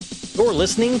You're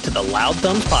listening to the Loud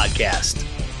Thumbs Podcast.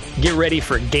 Get ready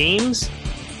for games,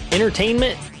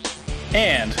 entertainment,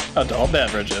 and adult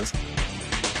beverages.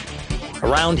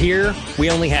 Around here,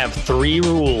 we only have 3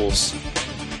 rules.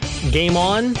 Game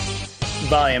on,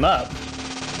 Volume up,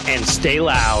 and stay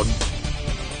loud.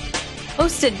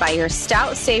 Hosted by your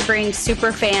stout savoring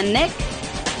superfan Nick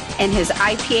and his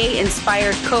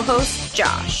IPA-inspired co-host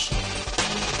Josh.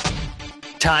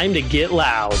 Time to get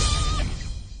loud.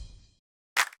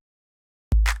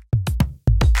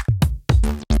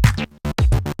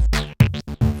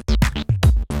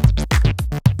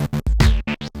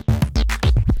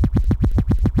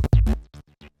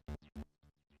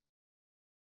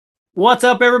 What's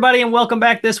up, everybody, and welcome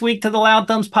back this week to the Loud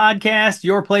Thumbs Podcast,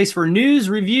 your place for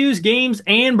news, reviews, games,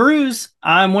 and brews.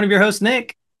 I'm one of your hosts,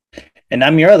 Nick. And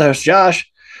I'm your other host,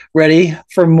 Josh. Ready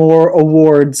for more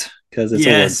awards because it's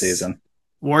award season.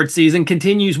 Award season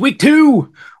continues. Week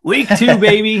 2,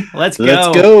 baby. Let's go.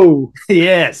 Let's go.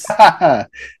 Yes.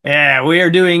 Yeah, we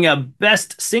are doing a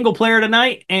best single player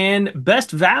tonight and best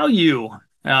value.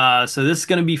 So this is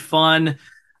going to be fun.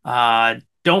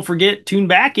 Don't forget, tune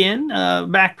back in,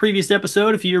 previous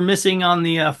episode if you're missing on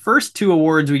the first 2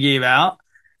 awards we gave out.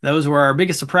 Those were our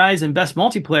biggest surprise and best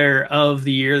multiplayer of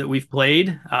the year that we've played.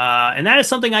 And that is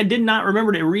something I did not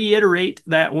remember to reiterate,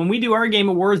 that when we do our game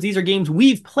awards, these are games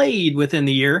we've played within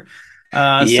the year.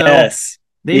 Yes. So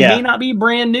they may not be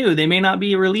brand new. They may not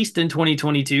be released in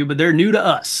 2022, but they're new to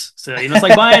us. So, it's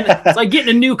like it's like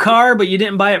getting a new car, but you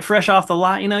didn't buy it fresh off the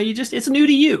lot. It's new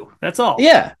to you. That's all.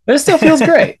 Yeah, but it still feels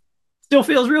great. Still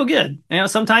feels real good.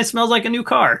 Sometimes smells like a new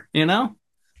car, You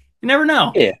never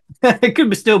know. Yeah. It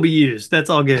could still be used. That's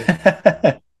all good.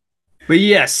 But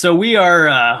yes, so we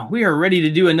are ready to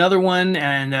do another one,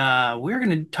 and we're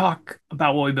going to talk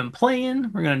about what we've been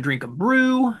playing. We're going to drink a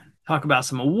brew, talk about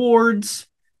some awards,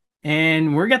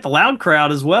 and we got the loud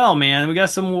crowd as well, man. We got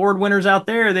some award winners out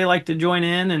there. They like to join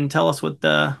in and tell us what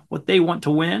they want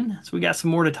to win. So we got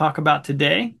some more to talk about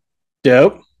today.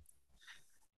 Dope.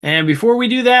 And before we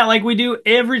do that, like we do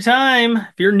every time,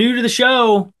 if you're new to the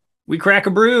show, we crack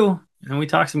a brew and we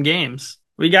talk some games.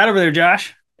 What you got over there,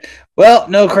 Josh? Well,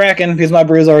 no cracking because my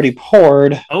brew's already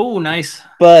poured. Oh, nice.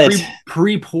 But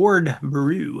pre-poured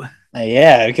brew.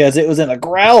 Yeah, because it was in a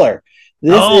growler.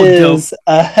 This is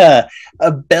a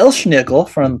Belschnickel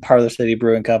from Parlor City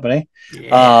Brewing Company.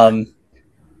 Yeah.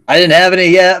 I didn't have any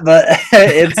yet, but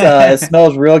it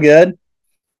smells real good.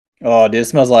 Oh, dude, it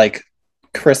smells like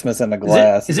Christmas in a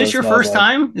glass. Is this your first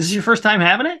time? Is this your first time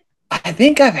having it? I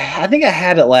think I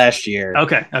had it last year.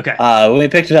 Okay. When we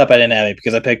picked it up, I didn't have it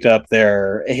because I picked up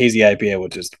their hazy IPA,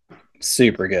 which is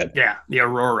super good. Yeah, the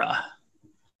Aurora.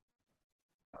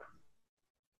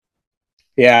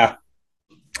 Yeah,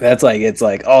 it's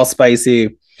like all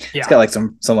spicy. Yeah. It's got like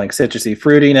some like citrusy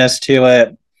fruitiness to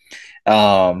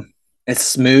it. It's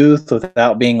smooth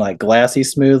without being like glassy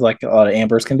smooth, like a lot of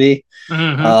ambers can be.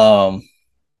 Mm-hmm.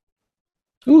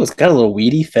 Ooh, it's got a little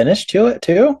weedy finish to it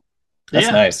too. That's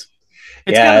nice.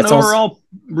 It's got an overall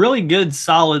really good,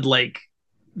 solid, like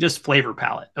just flavor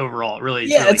palette overall. Really,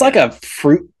 yeah, really it's good. Like a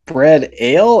fruit bread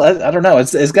ale. I don't know.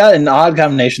 It's got an odd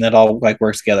combination that all like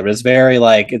works together, but it's very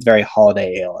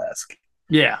holiday ale-esque.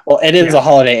 Yeah. Well, it is a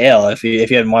holiday ale. If you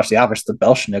hadn't watched The Office, the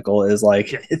Belschnickel is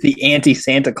like the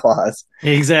anti-Santa Claus.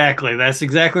 Exactly. That's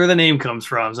exactly where the name comes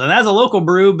from. So that's a local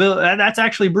brew. That's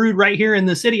actually brewed right here in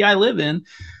the city I live in.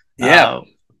 Yeah.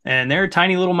 And they're a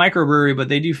tiny little microbrewery, but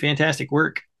they do fantastic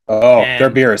work. Oh, their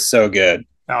beer is so good.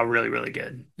 Oh, really, really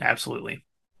good. Absolutely.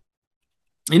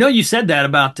 You said that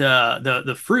about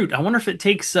the fruit. I wonder if it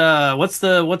takes what's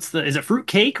the is it fruit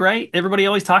cake, right? Everybody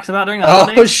always talks about during the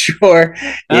holidays. Oh, sure.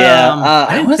 Yeah.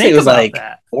 I want to say it was like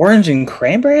orange and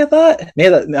cranberry, I thought.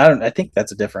 Maybe I think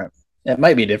that's it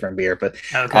might be a different beer, but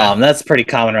that's pretty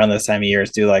common around this time of year,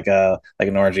 is do like an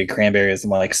orangey cranberry with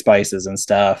some like spices and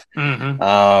stuff.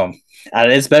 Mm-hmm.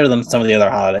 It's better than some of the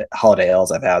other holiday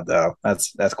ales I've had, though.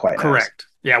 That's quite correct.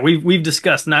 Nice. Yeah, we've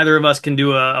discussed neither of us can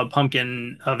do a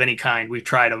pumpkin of any kind. We've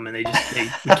tried them and we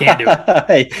can't do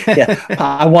it. Yeah,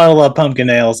 I want to love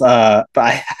pumpkin ales, but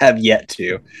I have yet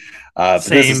to. This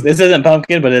isn't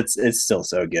pumpkin, but it's still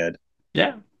so good.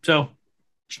 Yeah, so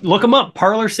look them up.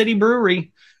 Parlor City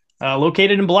Brewery,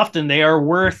 located in Bluffton. They are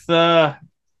worth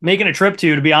making a trip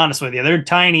to be honest with you. They're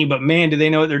tiny, but man, do they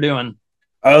know what they're doing.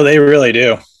 Oh, they really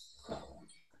do.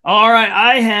 All right,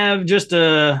 I have just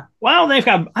I don't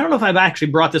know if I've actually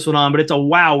brought this one on, but it's a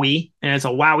Wowie, and it's a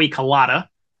Wowie Colada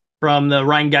from the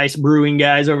Rheingeist Brewing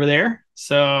guys over there.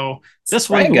 So this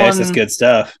Rheingeist is good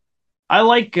stuff. I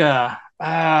like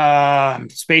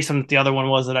spacing the other one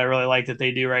was that I really like that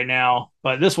they do right now,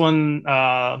 but this one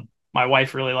my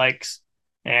wife really likes.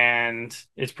 and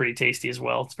it's pretty tasty as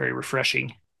well. It's very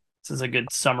refreshing. This is a good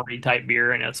summery type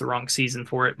beer. I know it's the wrong season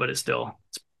for it, but it's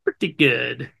pretty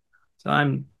good. So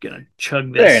I'm gonna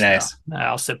chug this. Very nice.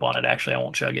 I'll sip on it. Actually, I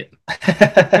won't chug it.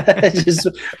 Just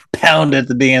pound at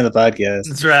the beginning of the podcast.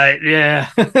 That's right. Yeah.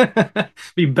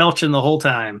 Be belching the whole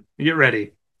time. Get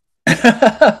ready.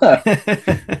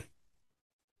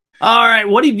 All right,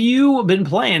 what have you been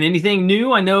playing? Anything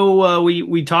new? I know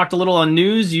we talked a little on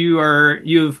news.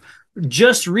 You've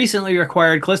just recently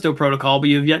acquired Callisto Protocol, but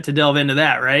you've yet to delve into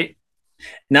that, right?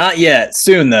 Not yet.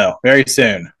 Soon though. Very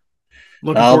soon.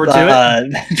 Looking forward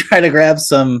to it. Try to grab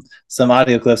some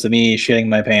audio clips of me shitting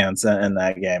my pants in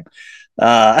that game.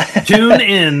 Tune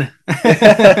in.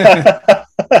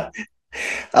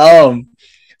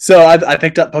 So I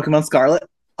picked up Pokemon Scarlet.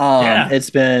 It's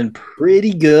been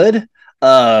pretty good.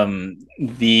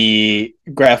 The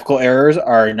graphical errors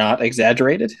are not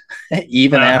exaggerated,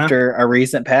 even after a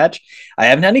recent patch. I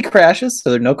haven't had any crashes,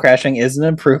 so no crashing is an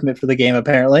improvement for the game,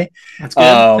 apparently. That's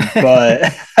good.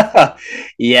 But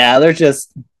yeah, they're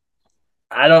just,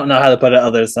 I don't know how to put it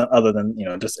other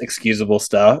than just excusable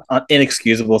stuff,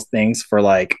 inexcusable things for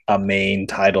like a main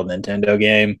title Nintendo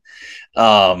game.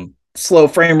 Slow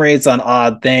frame rates on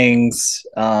odd things.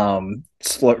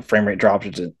 Slow frame rate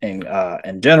drops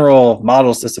in general,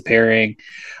 models disappearing.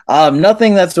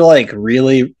 Nothing that's like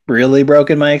really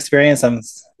broken my experience.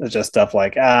 It's just stuff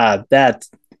like that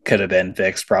could have been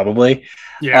fixed probably.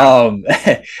 Yeah.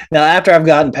 Now after I've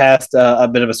gotten past a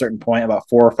bit of a certain point, about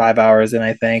 4 or 5 hours in,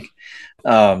 I think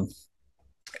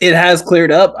it has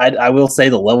cleared up. I will say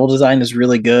the level design is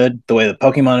really good. The way the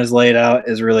Pokemon is laid out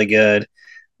is really good.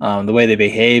 The way they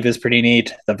behave is pretty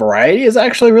neat. The variety is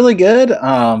actually really good.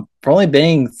 For only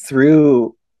being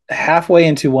through halfway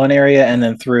into one area and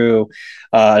then through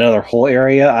another whole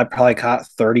area, I probably caught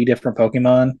 30 different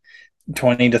Pokemon,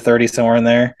 20 to 30 somewhere in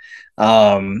there.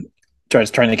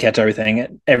 Just trying to catch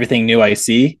everything new I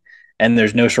see. And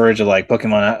there's no shortage of like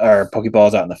Pokemon or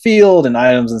Pokeballs out in the field and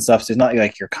items and stuff. So it's not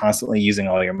like you're constantly using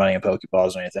all your money on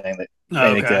Pokeballs or anything.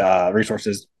 They make the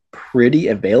resources pretty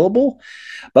available.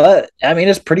 But I mean,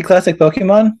 it's pretty classic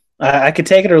Pokemon. I could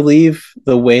take it or leave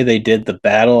the way they did the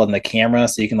battle and the camera,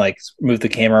 so you can like move the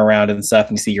camera around and stuff,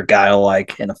 and you see your Guile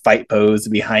like in a fight pose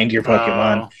behind your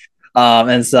Pokemon.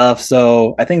 And stuff.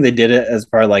 So I think they did it as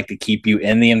part of like to keep you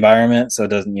in the environment, so it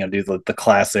doesn't do the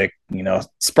classic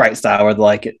sprite style where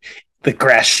the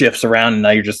grass shifts around and now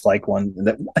you're just like one in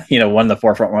the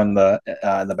forefront, one in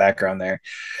the background there.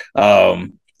 So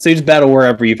you just battle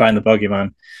wherever you find the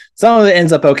Pokemon. Some of it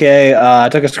ends up okay. I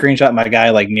took a screenshot of my guy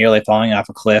like nearly falling off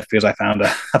a cliff because I found a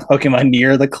Pokemon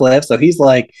near the cliff. So he's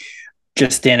like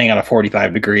just standing on a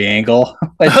 45-degree angle.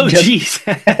 Oh, jeez.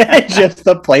 Just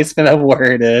the placement of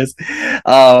where it is.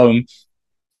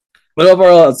 But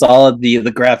overall, it's solid. The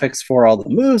graphics for all the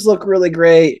moves look really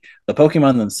great. The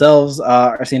Pokemon themselves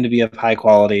seem to be of high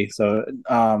quality. So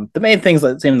the main things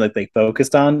that seem like they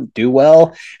focused on do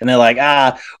well. And they're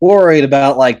like, worried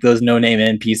about like those no-name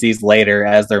NPCs later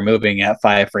as they're moving at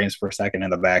 5 frames per second in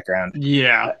the background.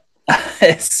 Yeah.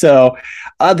 So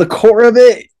the core of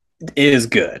it is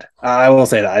good. I will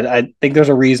say that. I think there's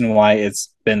a reason why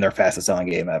it's been their fastest selling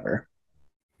game ever.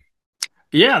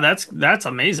 Yeah, that's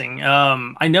amazing.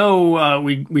 I know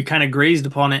we kind of grazed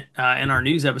upon it in our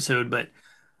news episode, but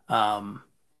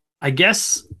I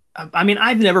guess I mean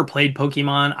I've never played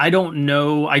Pokemon. I don't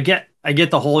know. I get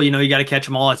the whole you got to catch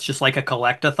them all. It's just like a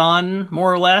collect-a-thon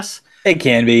more or less. It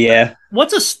can be, yeah.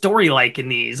 What's a story like in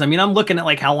these? I mean, I'm looking at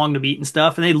like how long to beat and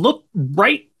stuff, and they look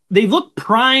right. They look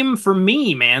prime for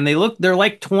me, man. They're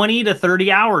like 20 to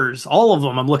 30 hours. All of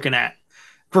them I'm looking at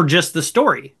for just the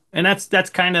story. And that's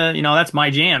kind of, that's my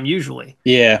jam usually.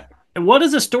 Yeah. And what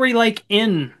is a story like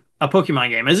in a Pokemon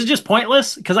game? Is it just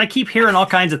pointless? Because I keep hearing all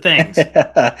kinds of things.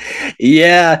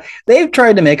 Yeah. They've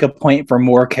tried to make a point for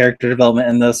more character development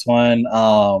in this one.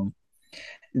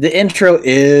 The intro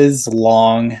is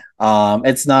long.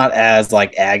 It's not as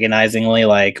like agonizingly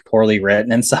like poorly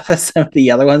written and stuff as some of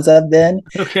the other ones have been.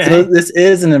 Okay. So this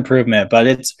is an improvement, but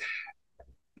it's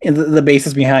the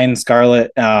basis behind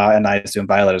Scarlet and I assume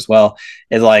Violet as well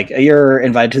is like you're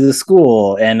invited to the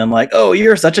school and I'm like, oh,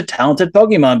 you're such a talented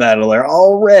Pokemon battler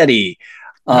already.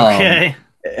 Okay.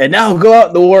 And now go out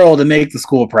in the world and make the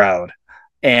school proud.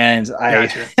 And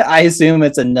Gotcha. I assume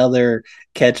it's another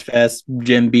catch fest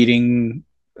gym beating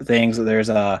thing. So there's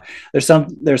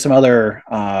some other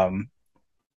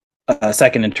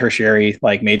second and tertiary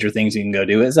like major things you can go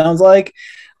do, it sounds like.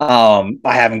 I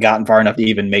haven't gotten far enough to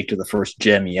even make to the first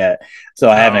gym yet, so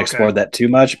I haven't explored that too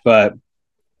much. But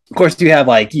of course, you have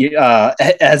like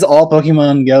as all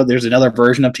Pokemon go, there's another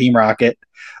version of Team Rocket.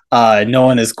 No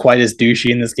one is quite as douchey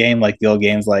in this game. Like the old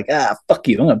game's like, fuck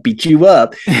you, I'm gonna beat you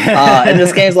up. And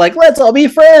this game's like, let's all be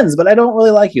friends, but I don't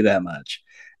really like you that much.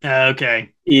 Okay.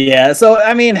 Yeah. So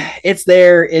I mean, it's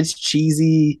there. It's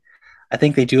cheesy. I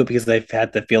think they do it because they've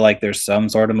had to feel like there's some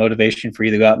sort of motivation for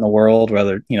you to go out in the world,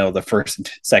 whether, the first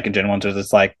and second gen ones are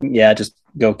just like, yeah, just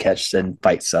go catch and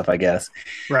fight stuff, I guess.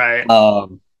 Right.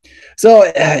 So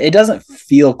it doesn't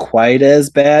feel quite as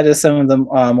bad as some of the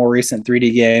more recent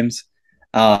 3D games.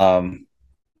 I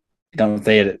don't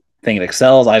think it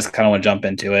excels. I just kind of want to jump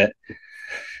into it.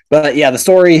 But yeah, the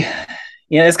story,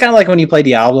 it's kind of like when you play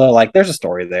Diablo, like there's a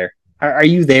story there. Are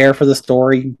you there for the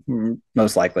story?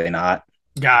 Most likely not.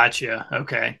 Gotcha.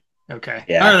 Okay.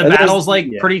 Yeah. Are the battles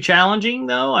pretty challenging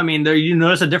though? I mean, you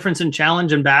notice a difference in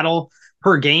challenge and battle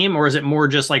per game, or is it more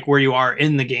just like where you are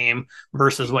in the game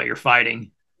versus what you're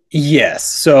fighting? Yes.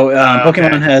 So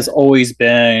Pokemon has always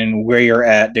been where you're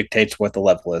at dictates what the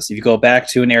level is. If you go back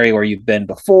to an area where you've been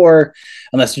before,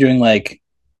 unless you're doing like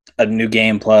a new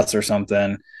game plus or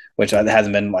something, which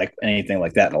hasn't been like anything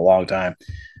like that in a long time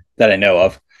that I know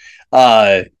of,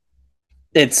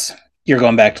 you're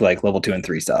going back to like level 2 and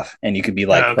 3 stuff, and you could be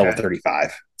like level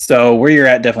 35. So where you're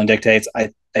at definitely dictates.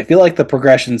 I feel like the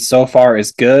progression so far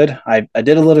is good. I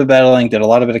did a little bit of battling, did a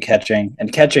lot of bit of catching,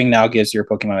 and catching now gives your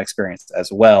Pokemon experience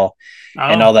as well.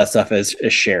 And all that stuff is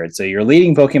shared. So your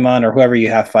leading Pokemon or whoever you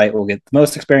have fight will get the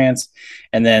most experience,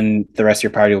 and then the rest of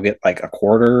your party will get like a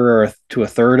quarter or to a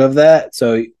third of that.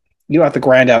 So you don't have to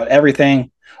grind out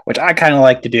everything, which I kind of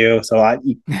like to do. So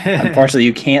unfortunately,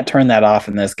 you can't turn that off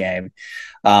in this game.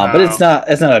 But it's not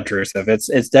obtrusive.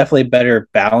 It's definitely better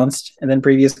balanced than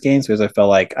previous games, because I felt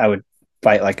like I would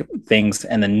fight like things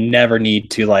and then never need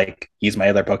to like use my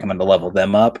other Pokemon to level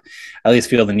them up. I at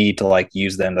least feel the need to like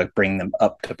use them to bring them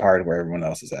up to par where everyone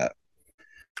else is at.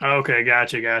 Okay,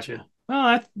 gotcha.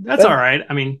 Well, that's all right.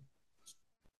 I mean,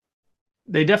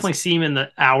 they definitely seem in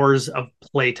the hours of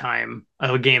playtime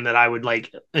of a game that I would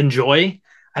like enjoy.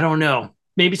 I don't know.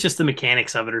 Maybe it's just the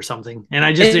mechanics of it or something. And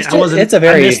I missed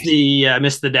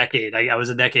the decade. I was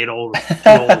a decade old.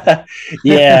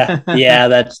 yeah,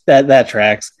 that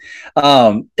tracks.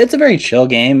 It's a very chill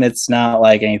game. It's not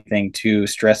like anything too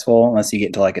stressful unless you get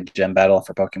into like a gym battle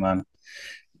for Pokemon.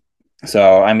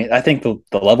 So, I mean, I think the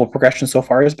level progression so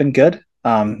far has been good.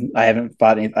 I haven't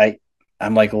fought any.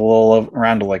 I'm like a little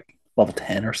around to like level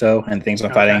 10 or so, and things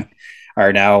I'm fighting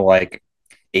are now like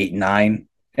 8, 9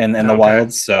 in the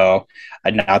wild. So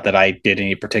not that I did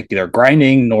any particular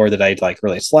grinding, nor that I like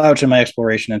really slouch in my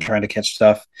exploration and trying to catch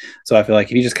stuff. So I feel like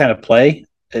if you just kind of play,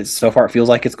 so far it feels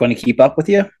like it's going to keep up with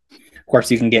you. Of course,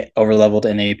 you can get over leveled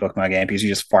in any Pokemon game because you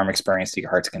just farm experience to your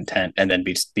heart's content, and then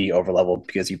be over leveled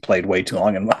because you played way too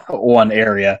long in one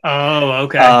area. Oh,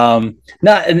 okay.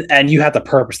 And you have to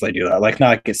purposely do that. Like, not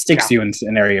like it sticks you in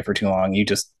an area for too long. You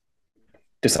just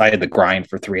decided to grind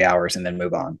for 3 hours and then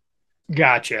move on.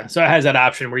 Gotcha. So it has that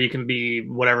option where you can be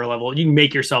whatever level. You can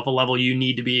make yourself a level you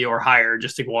need to be or higher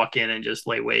just to walk in and just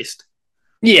lay waste.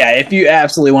 Yeah, if you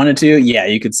absolutely wanted to,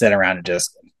 you could sit around and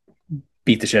just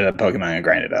beat the shit out of Pokemon and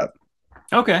grind it up.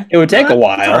 Okay. It would take a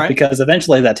while because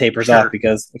eventually that tapers off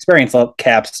because experience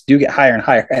caps do get higher and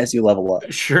higher as you level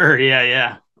up. Sure.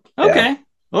 Yeah. Okay.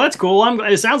 Well, that's cool.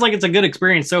 It sounds like it's a good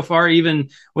experience so far, even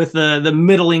with the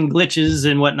middling glitches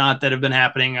and whatnot that have been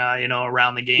happening,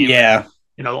 around the game. Yeah.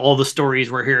 All the stories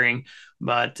we're hearing,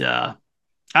 but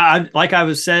like I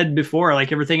was said before,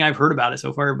 like everything I've heard about it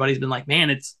so far, everybody's been like,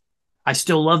 man, I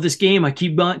still love this game. I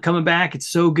keep coming back. It's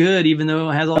so good. Even though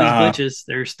it has all these glitches,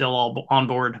 they're still all on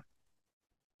board.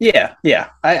 Yeah.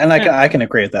 I can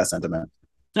agree with that sentiment.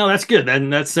 No, that's good.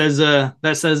 And that says,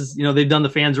 they've done the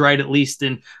fans right, at least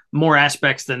in more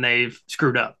aspects than they've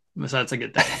screwed up. So that's a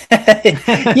good thing.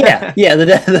 yeah.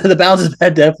 The balance is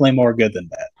definitely more good than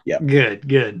bad. Yeah.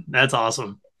 Good. That's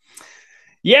awesome.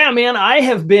 Yeah, man.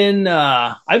 I've been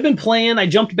playing. I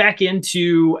jumped back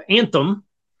into Anthem.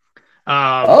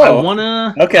 I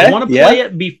wanna play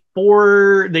it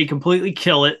before they completely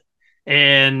kill it.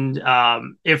 And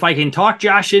if I can talk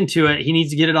Josh into it, he needs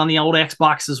to get it on the old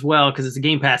Xbox as well because it's a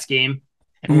Game Pass game,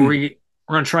 and we're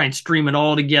gonna try and stream it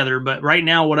all together. But right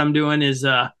now, what I'm doing is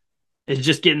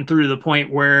just getting through to the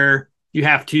point where you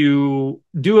have to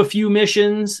do a few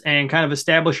missions and kind of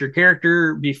establish your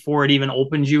character before it even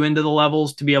opens you into the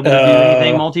levels to be able to do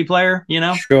anything multiplayer,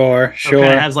 Sure. So it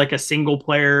kind of has like a single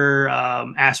player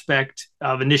aspect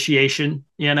of initiation,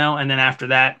 and then after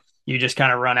that, you just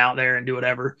kind of run out there and do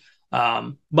whatever.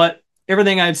 But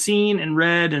everything I've seen and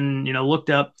read and, looked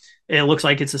up, it looks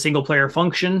like it's a single player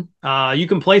function. You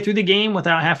can play through the game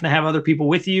without having to have other people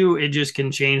with you. It just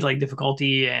can change like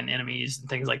difficulty and enemies and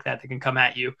things like that can come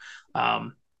at you.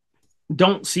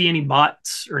 don't see any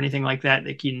bots or anything like that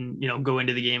that can, go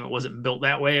into the game. It wasn't built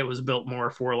that way. It was built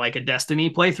more for like a Destiny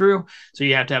playthrough. So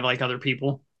you have to have like other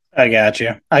people. I got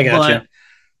you.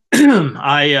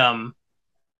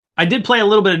 I did play a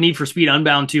little bit of Need for Speed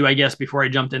Unbound too, I guess, before I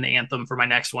jumped into Anthem for my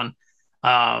next one.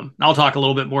 I'll talk a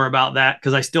little bit more about that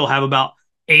because I still have about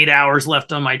 8 hours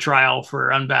left on my trial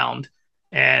for Unbound,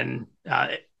 and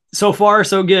so far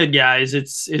so good, guys.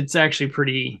 It's actually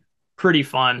pretty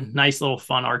fun. Nice little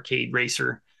fun arcade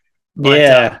racer.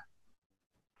 But,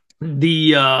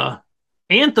 the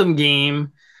Anthem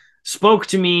game spoke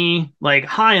to me like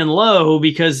high and low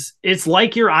because it's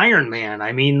like your Iron Man.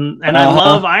 I mean, and I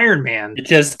love Iron Man. It's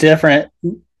just different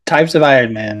types of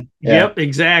Iron Man. Yeah. Yep,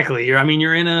 exactly.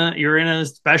 You're in a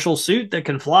special suit that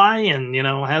can fly and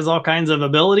has all kinds of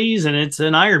abilities, and it's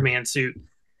an Iron Man suit.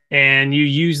 And you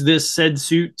use this said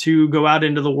suit to go out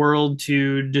into the world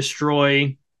to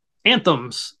destroy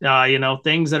anthems.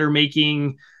 Things that are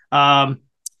making.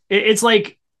 It's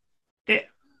like.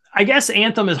 I guess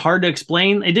Anthem is hard to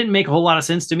explain. It didn't make a whole lot of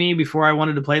sense to me before I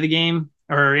wanted to play the game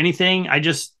or anything. I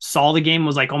just saw the game,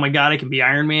 was like, oh my God, I can be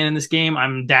Iron Man in this game.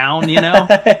 I'm down,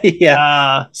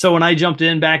 Yeah. So when I jumped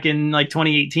in back in like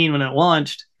 2018 when it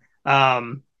launched,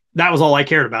 that was all I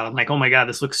cared about. I'm like, oh my God,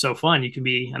 this looks so fun. You can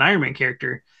be an Iron Man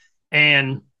character.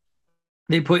 And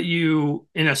they put you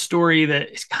in a story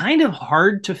that is kind of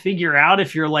hard to figure out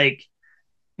if you're like,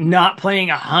 not playing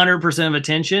 100% of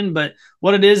attention, but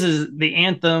what it is the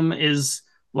anthem is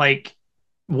like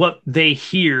what they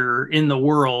hear in the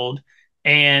world,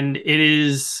 and it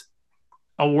is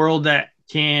a world that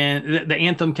the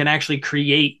anthem can actually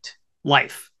create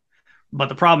life, but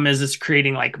the problem is it's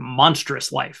creating like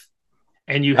monstrous life,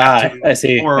 and you have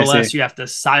to more or less you have to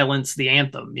silence the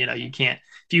anthem. You can't,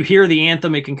 if you hear the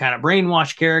anthem, it can kind of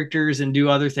brainwash characters and do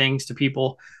other things to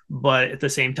people, but at the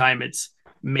same time it's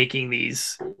making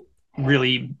these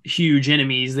really huge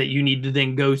enemies that you need to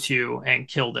then go to and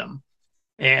kill them.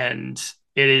 And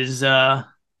it is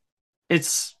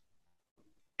it's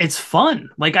fun.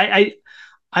 Like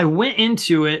I went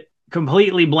into it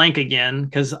completely blank again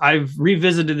because I've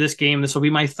revisited this game. This will be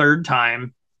my third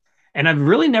time, and I've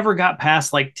really never got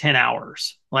past like 10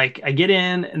 hours. Like I get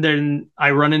in and then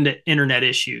I run into internet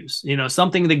issues,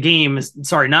 something the game is,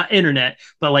 sorry, not internet,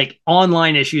 but like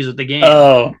online issues with the game.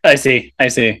 Oh, I see.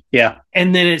 Yeah.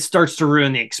 And then it starts to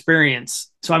ruin the experience.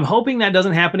 So I'm hoping that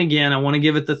doesn't happen again. I want to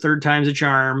give it the third time's a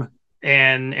charm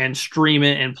and stream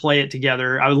it and play it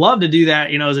together. I would love to do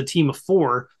that, as a team of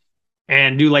 4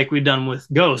 and do like we've done with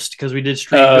Ghost, because we did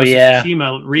stream Ghost of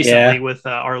Tsushima recently with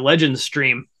our Legends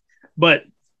stream. But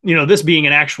this being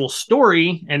an actual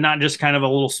story and not just kind of a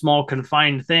little small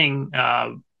confined thing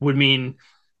would mean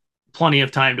plenty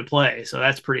of time to play. So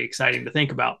that's pretty exciting to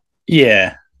think about.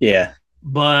 Yeah.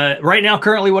 But right now,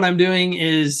 currently what I'm doing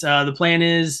is the plan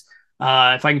is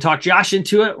if I can talk Josh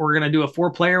into it, we're going to do a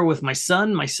 4-player with my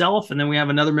son, myself, and then we have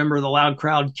another member of the Loud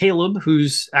Crowd, Caleb,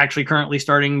 who's actually currently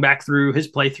starting back through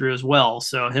his playthrough as well.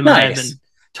 So him and I have been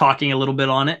talking a little bit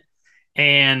on it.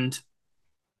 And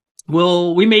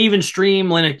we may even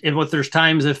stream if there's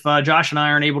times if Josh and I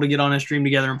aren't able to get on a stream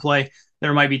together and play,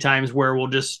 there might be times where we'll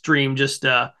just stream just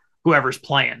whoever's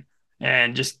playing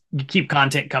and just keep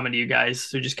content coming to you guys.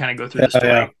 So just kind of go through the story.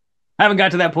 Yeah. I haven't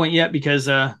got to that point yet because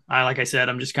like I said,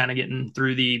 I'm just kind of getting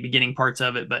through the beginning parts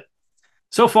of it. But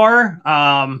so far,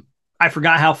 I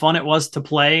forgot how fun it was to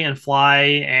play and fly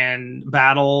and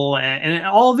battle. And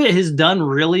all of it has done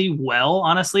really well.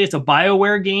 Honestly, it's a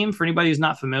BioWare game for anybody who's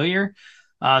not familiar.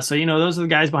 So, those are the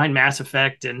guys behind Mass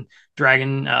Effect and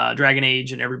Dragon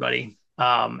Age and everybody.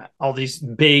 All these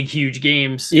big, huge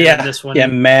games. Yeah. This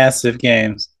one, massive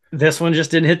games. This one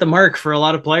just didn't hit the mark for a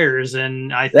lot of players.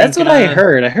 And I think that's what I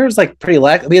heard. I heard it's like pretty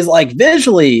because like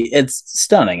visually it's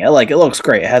stunning. It looks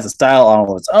great. It has a style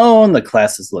on its own. The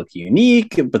classes look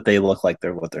unique, but they look like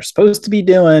they're what they're supposed to be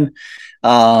doing.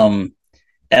 And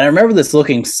I remember this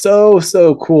looking so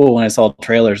cool when I saw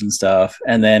trailers and stuff.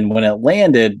 And then when it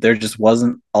landed, there just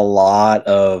wasn't a lot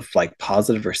of like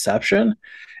positive reception.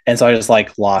 And so I just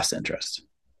like lost interest.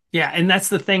 Yeah. And that's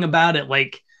the thing about it.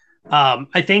 Like,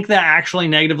 I think that actually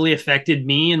negatively affected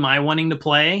me and my wanting to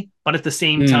play. But at the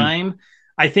same time,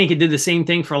 I think it did the same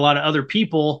thing for a lot of other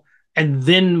people. And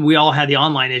then we all had the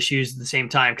online issues at the same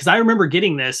time. Because I remember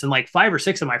getting this and like 5 or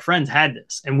 6 of my friends had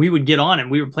this. And we would get on and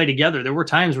we would play together. There were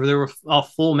times where there were a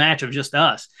full match of just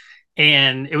us.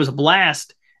 And it was a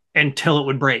blast until it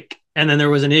would break. And then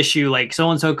there was an issue like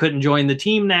so-and-so couldn't join the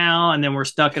team now. And then we're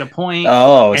stuck at a point.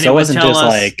 Oh, so it wasn't just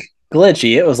like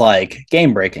glitchy. It was like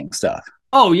game-breaking stuff.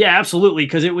 Oh, yeah, absolutely.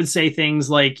 Because it would say things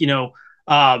like,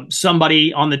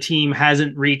 somebody on the team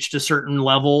hasn't reached a certain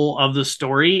level of the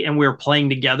story and we're playing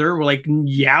together, we're like,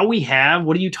 yeah, we have.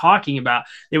 What are you talking about?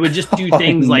 They would just do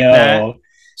things like that.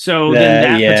 So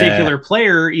then that particular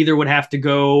player either would have to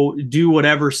go do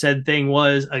whatever said thing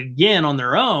was again on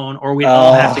their own, or we'd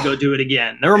all have to go do it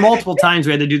again. There were multiple times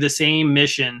we had to do the same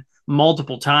mission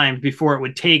multiple times before it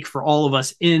would take for all of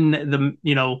us in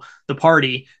the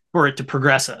party for it to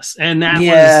progress us. And that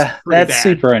was that's bad.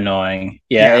 Super annoying.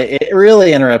 It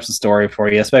really interrupts the story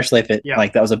for you, especially if it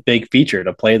like that was a big feature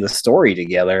to play the story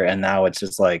together, and now it's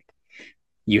just like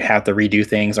you have to redo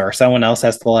things, or someone else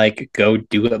has to like go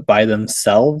do it by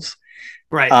themselves.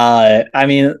 Right. I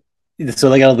mean, so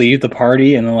they gotta leave the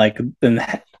party and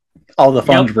then all the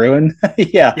fun's ruined.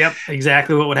 Yeah. Yep.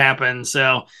 Exactly what would happen.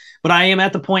 So, but I am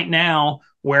at the point now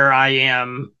where I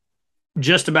am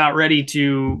just about ready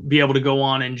to be able to go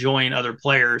on and join other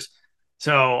players.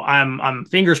 So I'm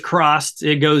fingers crossed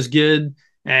it goes good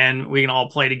and we can all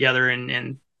play together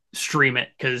and stream it.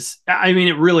 Cause I mean,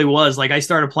 it really was like, I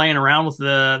started playing around with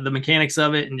the mechanics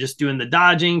of it and just doing the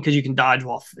dodging. Cause you can dodge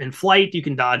while in flight, you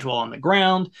can dodge while on the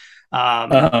ground.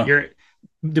 You're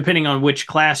depending on which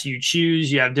class you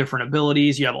choose, you have different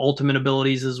abilities. You have ultimate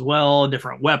abilities as well,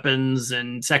 different weapons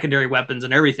and secondary weapons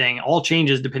and everything all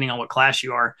changes depending on what class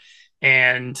you are.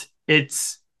 And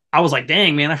I was like,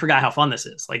 dang, man, I forgot how fun this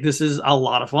is. Like, this is a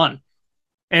lot of fun.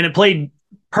 And it played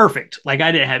perfect. Like,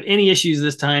 I didn't have any issues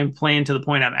this time playing to the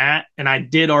point I'm at. And I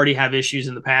did already have issues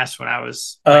in the past when I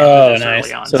was nice.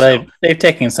 Early on. So they've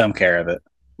taken some care of it.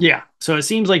 Yeah. So it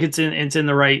seems like it's in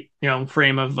the right,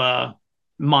 frame of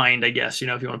mind, I guess,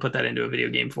 if you want to put that into a video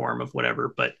game form of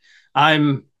whatever. But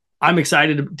I'm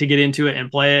excited to get into it and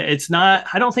play it.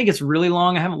 I don't think it's really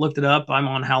long. I haven't looked it up. I'm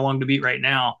on How Long to Beat right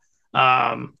now.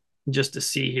 Just to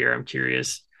see here, I'm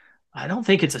curious. I don't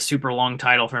think it's a super long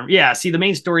title for him. Yeah, see, the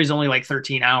main story is only like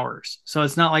 13 hours, so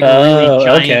it's not like a really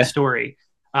giant story.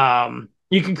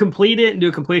 You can complete it and do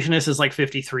a completionist is like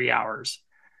 53 hours.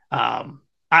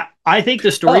 I think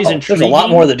the story's intriguing. There's a lot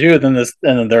more to do than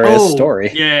there is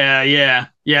story. Yeah.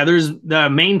 There's the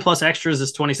main plus extras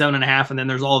is 27 and a half, and then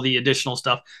there's all the additional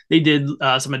stuff. They did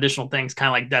some additional things, kind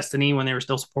of like Destiny when they were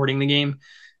still supporting the game.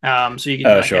 So you can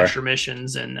do extra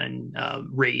missions and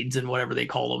raids and whatever they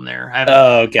call them there. I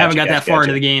haven't got that far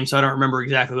into the game, so I don't remember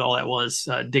exactly what all that was.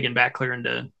 Digging back clear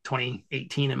into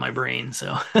 2018 in my brain.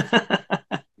 So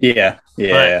yeah.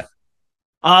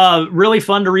 Really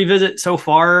fun to revisit so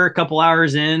far. A couple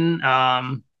hours in,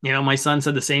 my son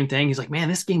said the same thing. He's like, man,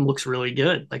 this game looks really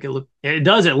good. Like it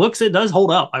does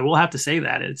hold up. I will have to say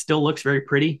that it still looks very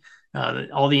pretty.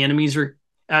 All the enemies are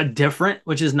different,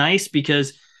 which is nice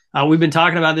because we've been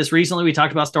talking about this recently. We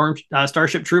talked about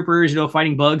Starship Troopers,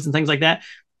 fighting bugs and things like that.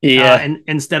 Yeah. And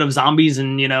instead of zombies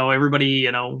and, everybody,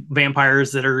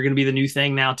 vampires that are going to be the new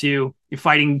thing now too, you're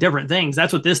fighting different things.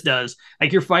 That's what this does.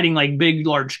 Like you're fighting like big,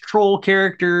 large troll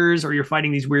characters, or you're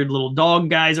fighting these weird little dog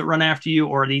guys that run after you,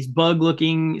 or these bug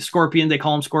looking scorpions. They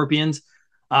call them scorpions.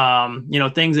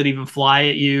 Things that even fly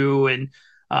at you. And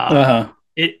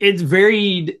it's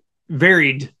varied,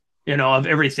 of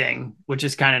everything, which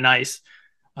is kind of nice.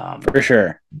 For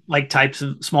sure. Like types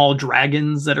of small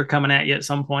dragons that are coming at you at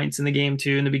some points in the game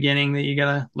too, in the beginning, that you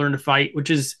got to learn to fight,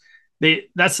 which is I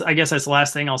guess that's the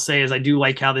last thing I'll say is I do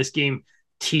like how this game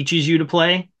teaches you to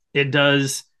play. It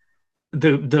does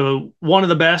the one of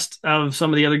the best of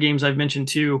some of the other games I've mentioned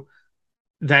too,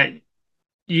 that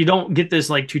you don't get this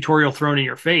like tutorial thrown in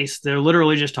your face. They're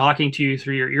literally just talking to you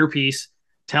through your earpiece,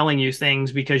 telling you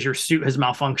things because your suit has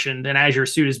malfunctioned, and as your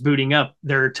suit is booting up,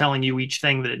 they're telling you each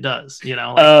thing that it does.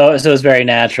 So it's very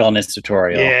natural in its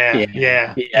tutorial.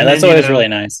 Yeah. That's always really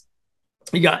nice.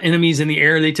 You got enemies in the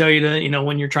air. They tell you to,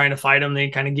 when you're trying to fight them, they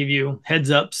kind of give you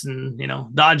heads ups and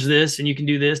dodge this, and you can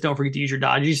do this. Don't forget to use your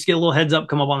dodge. You just get a little heads up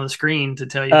come up on the screen to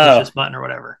tell you push this button or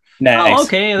whatever. Nice. Oh,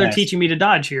 okay. They're teaching me to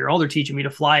dodge here. Oh, they're teaching me to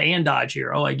fly and dodge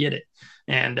here. Oh, I get it.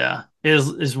 And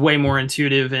is way more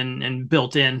intuitive and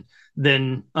built in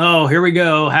than, oh, here we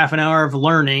go, half an hour of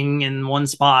learning in one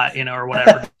spot, or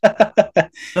whatever.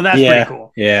 So that's pretty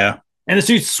cool. Yeah. And the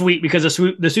suit's sweet because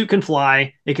the suit can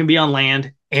fly, it can be on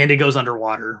land, and it goes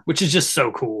underwater, which is just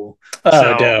so cool.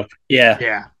 Oh, dope.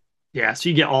 Yeah. So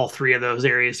you get all three of those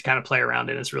areas to kind of play around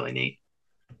in. It's really neat.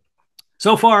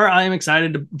 So far, I'm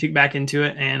excited to get back into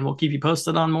it, and we'll keep you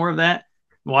posted on more of that.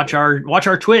 Watch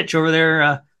our Twitch over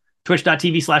there,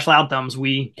 twitch.tv/loudthumbs.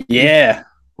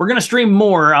 We're going to stream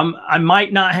more. I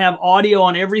might not have audio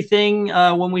on everything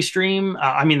when we stream.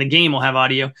 The game will have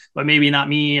audio, but maybe not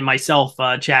me and myself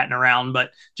chatting around,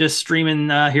 but just streaming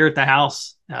here at the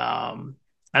house.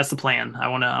 That's the plan. I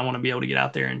want to be able to get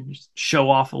out there and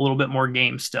show off a little bit more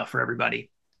game stuff for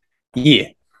everybody. Yeah.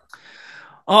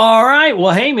 All right.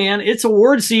 Well, hey, man, it's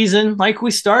award season. Like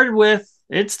we started with,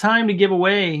 it's time to give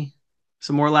away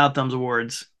some more Loud Thumbs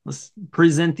awards. Let's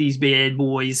present these bad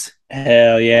boys.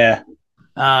 Hell yeah.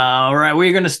 All right.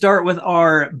 We're going to start with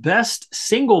our best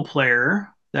single player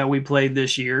that we played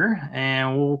this year.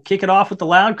 And we'll kick it off with the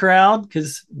Loud Crowd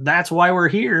because that's why we're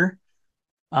here.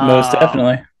 Most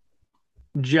definitely.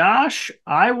 Josh,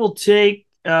 I will take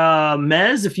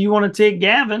Mez if you want to take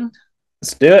Gavin.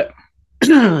 Let's do it.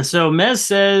 So Mez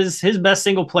says his best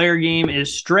single player game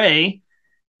is Stray.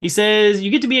 He says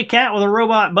you get to be a cat with a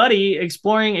robot buddy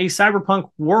exploring a cyberpunk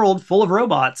world full of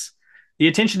robots. The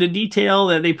attention to detail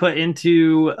that they put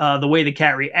into the way the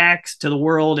cat reacts to the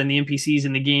world and the NPCs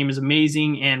in the game is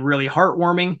amazing and really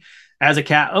heartwarming as a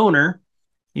cat owner.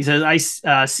 He says,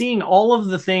 seeing all of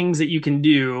the things that you can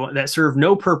do that serve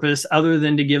no purpose other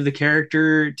than to give the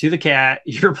character to the cat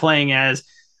you're playing as,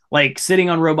 like sitting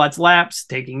on robots' laps,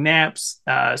 taking naps,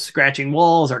 scratching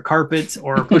walls or carpets,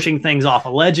 or pushing things off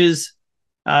of ledges.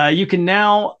 You can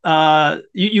now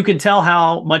you can tell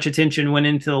how much attention went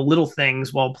into the little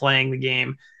things while playing the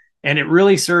game, and it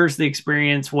really serves the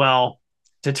experience well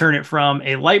to turn it from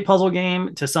a light puzzle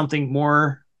game to something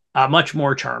more, much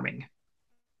more charming.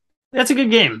 That's a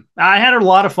good game. I had a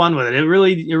lot of fun with it. It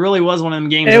really was one of them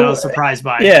games that I was surprised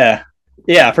by.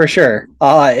 Yeah, for sure.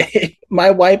 My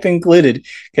wife included,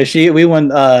 because we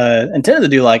intended to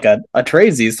do like a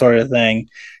tradesies sort of thing.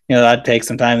 You know, I'd take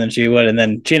some time than she would, and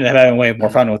then she ended up having way more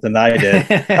fun with it than I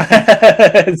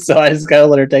did. So I just gotta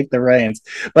let her take the reins.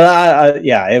 But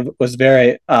it was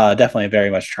definitely a very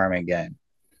much charming game.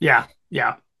 Yeah,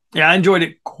 I enjoyed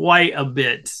it quite a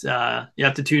bit. You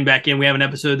have to tune back in. We have an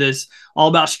episode that's all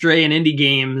about Stray and indie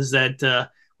games that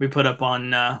we put up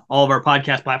on all of our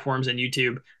podcast platforms and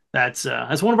YouTube. That's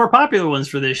one of our popular ones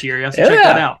for this year. You have to check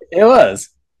that out. It was.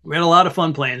 We had a lot of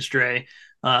fun playing Stray.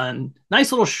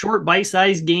 Nice little short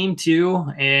bite-sized game too,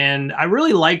 and I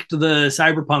really liked the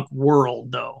cyberpunk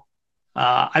world though.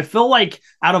 I feel like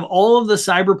out of all of the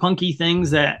cyberpunky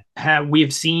things that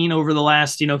we've seen over the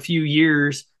last few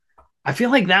years, I feel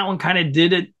like that one kind of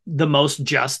did it the most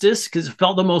justice because it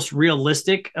felt the most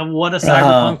realistic of what a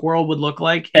cyberpunk world would look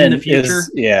like in the future.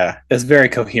 It's very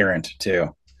coherent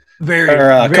too. Very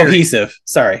cohesive.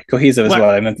 Sorry, cohesive is what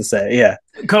I meant to say. Yeah,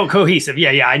 cohesive.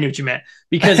 Yeah, I knew what you meant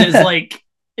because it's like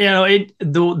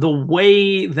the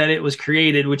way that it was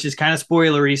created, which is kind of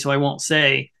spoilery, so I won't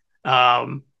say,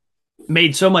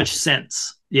 made so much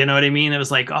sense. You know what I mean? It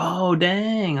was like, oh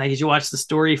dang! Like as you watch the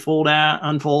story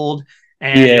unfold,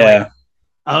 and you're like,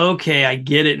 okay, I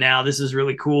get it now. This is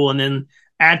really cool. And then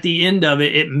at the end of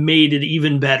it, it made it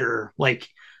even better. Like,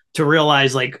 to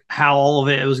realize like how all of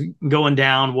it was going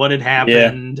down, what had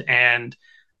happened, and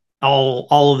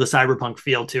all of the cyberpunk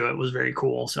feel to it was very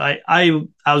cool. So I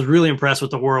was really impressed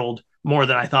with the world more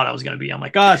than I thought I was going to be. I'm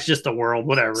like, oh, it's just the world,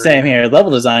 whatever. Same here.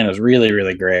 Level design was really,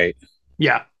 really great.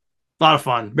 Yeah, a lot of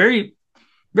fun. Very,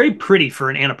 very pretty for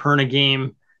an Annapurna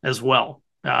game as well.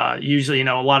 Usually,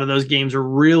 a lot of those games are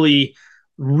really,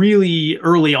 really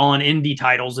early on indie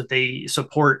titles that they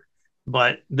support,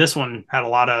 but this one had a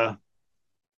lot of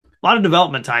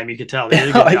development time. You could tell.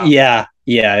 Yeah,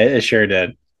 it sure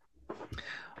did.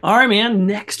 All right, man.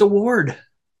 Next award.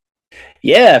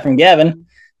 Yeah, from Gavin.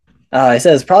 He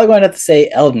says probably going to have to say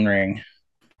Elden Ring.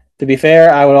 To be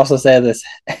fair, I would also say this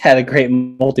had a great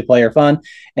multiplayer fun,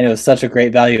 and it was such a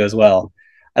great value as well.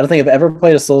 I don't think I've ever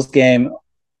played a Souls game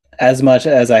as much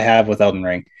as I have with Elden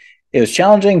Ring. It was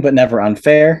challenging, but never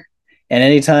unfair. And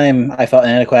anytime I felt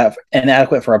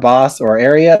inadequate for a boss or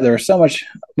area, there was so much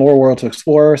more world to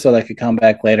explore so that I could come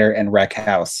back later and wreck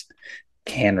house.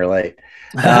 Can relate.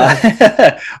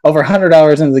 Over 100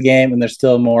 hours into the game, and there's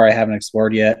still more I haven't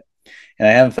explored yet. And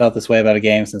I haven't felt this way about a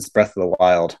game since Breath of the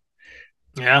Wild.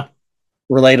 Yeah.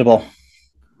 Relatable.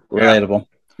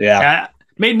 Yeah.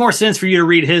 Made more sense for you to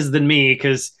read his than me,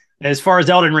 because as far as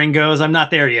Elden Ring goes, I'm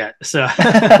not there yet. So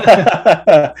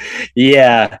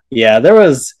yeah. There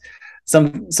was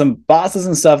some bosses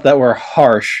and stuff that were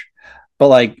harsh, but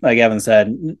like Evan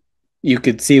said, you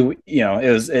could see,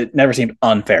 it never seemed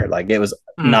unfair. Like it was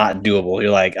not doable.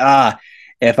 You're like,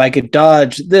 if I could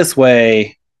dodge this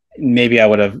way, maybe I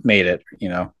would have made it,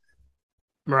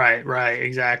 Right.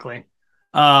 Exactly.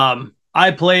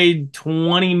 I played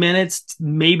 20 minutes,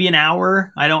 maybe an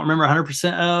hour. I don't remember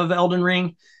 100% of Elden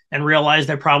Ring, and realized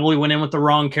I probably went in with the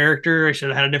wrong character. I should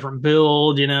have had a different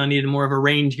build, needed more of a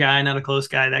range guy, not a close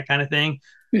guy, that kind of thing.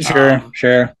 Sure.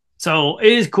 So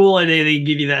it is cool that they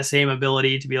give you that same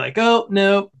ability to be like, oh,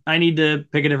 no, I need to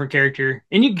pick a different character.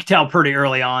 And you can tell pretty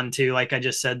early on too, like I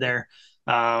just said there.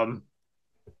 Whoopsie,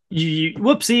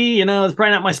 it's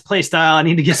probably not my play style. I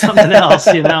need to get something else,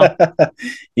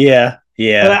 Yeah.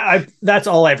 Yeah. That's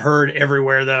all I've heard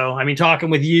everywhere, though. I mean, talking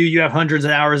with you, you have hundreds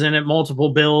of hours in it, multiple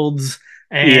builds,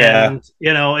 and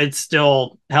it's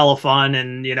still hella fun,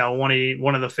 and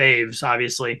one of the faves,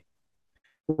 obviously.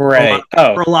 Right.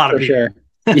 For a lot of people. Sure.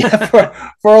 Yeah,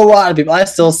 for a lot of people, I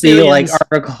still see like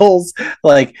articles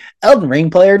like Elden Ring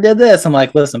player did this. I'm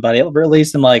like, listen, buddy, it'll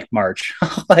release in like March.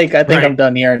 Like, I think I'm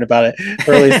done hearing about it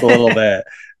for at least a little bit.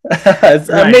 It's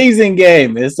an amazing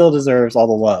game. It still deserves all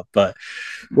the love, but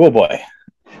oh boy.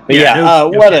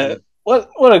 But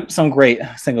what some great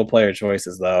single player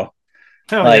choices though.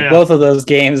 Both of those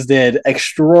games did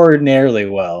extraordinarily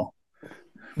well.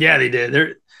 Yeah, they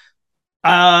did.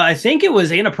 I think it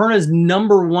was Annapurna's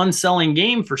 #1 selling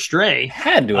game for Stray.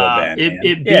 Had to have been.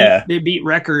 It beat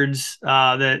records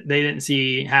that they didn't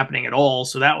see happening at all.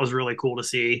 So that was really cool to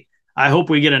see. I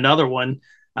hope we get another one.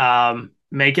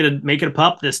 Make it a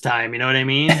pup this time. You know what I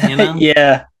mean? You know?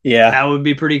 Yeah. That would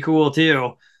be pretty cool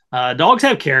too. Dogs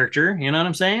have character. You know what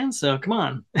I'm saying? So come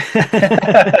on.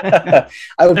 I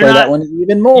would play that one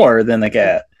even more than the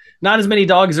cat. Not as many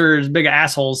dogs are as big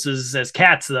assholes as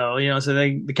cats, though. So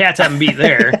the cats haven't beat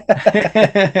there.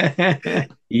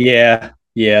 Yeah,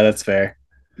 that's fair.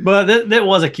 But that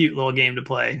was a cute little game to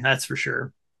play. That's for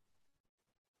sure.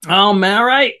 All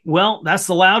right. Well, that's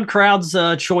the Loud Crowd's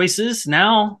choices.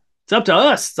 Now it's up to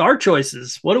us. It's our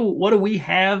choices. What do we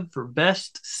have for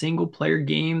best single player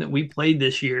game that we played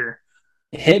this year?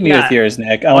 Hit me with yours,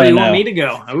 Nick. You want me to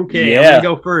go? Okay, I'm gonna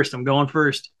go first. I'm going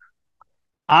first.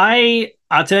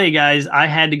 I'll tell you guys, I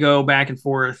had to go back and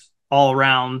forth all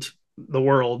around the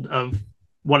world of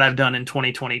what I've done in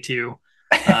 2022.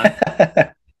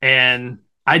 And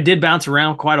I did bounce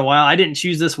around quite a while. I didn't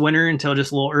choose this winner until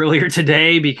just a little earlier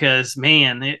today because,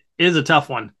 man, it is a tough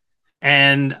one.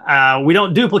 And we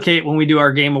don't duplicate when we do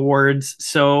our game awards.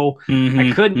 So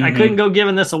I couldn't go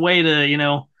giving this away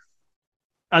to,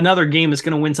 another game that's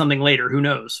going to win something later. Who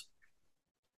knows?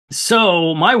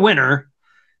 So my winner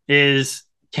is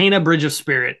Kena Bridge of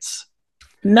Spirits.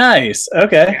 Nice.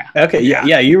 Okay. Yeah. Okay.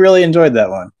 Yeah. You really enjoyed that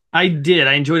one. I did.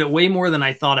 I enjoyed it way more than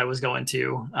I thought I was going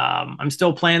to. I'm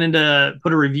still planning to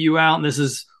put a review out, and this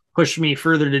has pushed me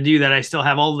further to do that. I still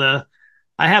have I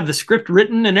have the script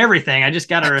written and everything. I just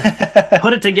got to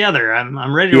put it together.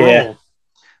 I'm ready to roll.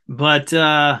 But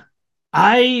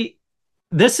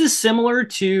this is similar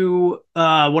to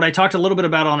what I talked a little bit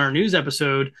about on our news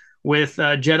episode with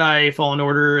Jedi Fallen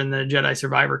Order and the Jedi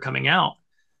Survivor coming out.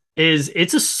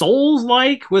 It's a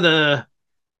Souls-like with a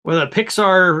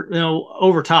Pixar,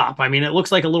 over top. I mean, it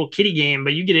looks like a little kiddie game,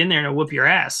 but you get in there and it'll whoop your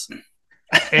ass.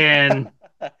 And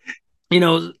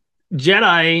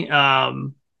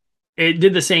Jedi, it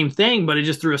did the same thing, but it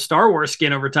just threw a Star Wars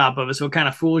skin over top of it, so it kind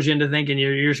of fools you into thinking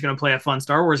you're just going to play a fun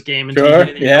Star Wars game. And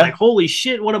you're like, holy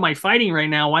shit, what am I fighting right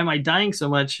now? Why am I dying so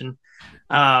much? And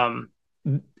that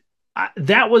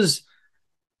was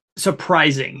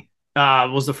surprising.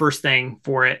 Was the first thing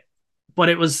for it, but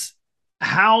it was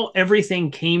how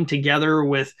everything came together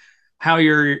with how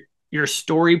your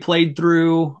story played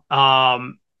through.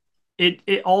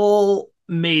 It all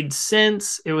made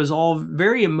sense. It was all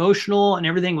very emotional and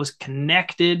everything was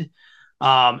connected.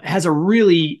 It has a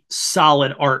really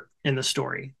solid art in the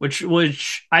story,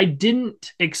 which I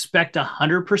didn't expect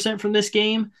 100% from this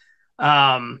game.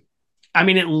 I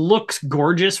mean, it looks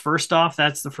gorgeous. First off,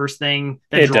 that's the first thing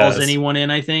that draws anyone in,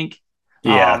 I think.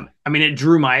 Yeah. I mean, it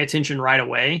drew my attention right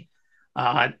away.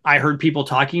 I heard people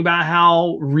talking about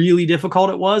how really difficult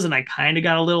it was, and I kind of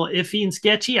got a little iffy and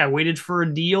sketchy. I waited for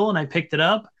a deal and I picked it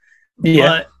up. Yeah.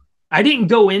 But I didn't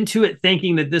go into it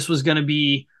thinking that this was going to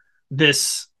be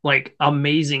this like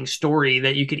amazing story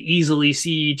that you could easily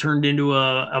see turned into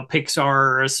a Pixar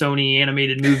or a Sony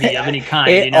animated movie of any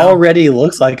kind. It already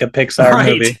looks like a Pixar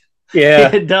movie.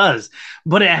 Yeah, it does.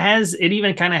 But it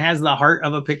even kind of has the heart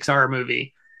of a Pixar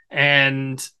movie.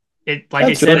 And it, like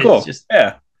That's I said, really cool. It's just,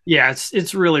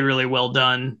 it's really, really well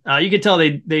done. You could tell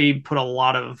they put a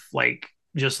lot of like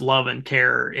just love and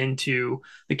care into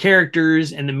the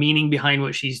characters and the meaning behind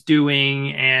what she's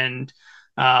doing. And,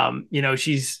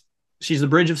 she's the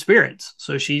Bridge of Spirits.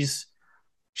 So she's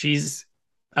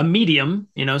a medium,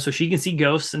 so she can see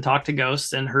ghosts and talk to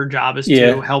ghosts, and her job is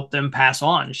to help them pass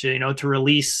on, to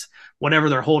release whatever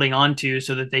they're holding on to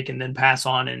so that they can then pass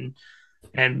on and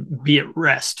be at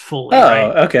rest fully.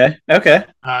 Right? Okay.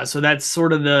 So that's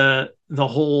sort of the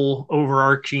whole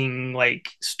overarching like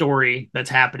story that's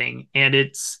happening, and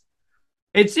it's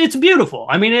beautiful.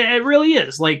 I mean, it really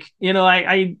is. Like,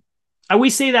 I we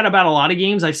say that about a lot of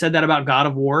games. I've said that about God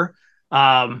of War.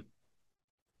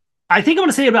 I think I'm going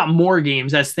to say about more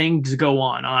games as things go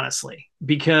on, honestly,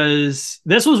 because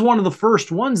this was one of the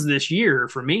first ones this year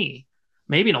for me.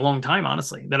 maybe in a long time,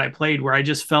 honestly, that I played, where I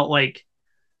just felt like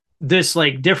this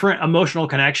like different emotional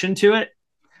connection to it,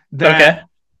 that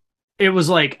it was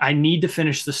like, I need to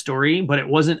finish the story, but it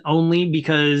wasn't only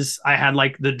because I had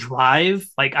like the drive,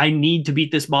 like I need to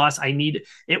beat this boss.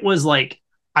 It was like,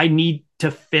 I need to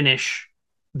finish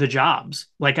the jobs.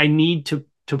 Like I need to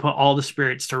put all the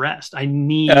spirits to rest. I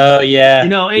need, you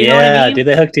know what I mean? Dude,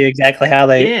 they hooked you exactly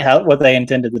what they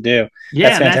intended to do. Yeah.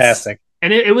 That's fantastic.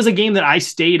 And it was a game that I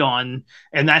stayed on,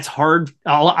 and that's hard.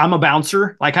 I'm a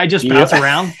bouncer. Like I just bounce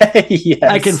around. Yes.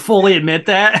 I can fully admit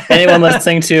that. Anyone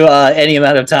listening to any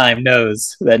amount of time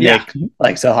knows that Nick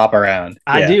likes to hop around.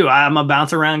 I do. I'm a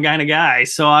bounce around kind of guy.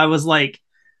 So I was like,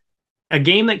 a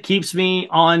game that keeps me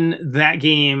on that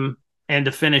game and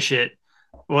to finish it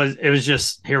was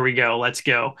just, here we go, let's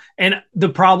go. And the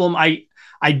problem I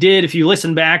did, if you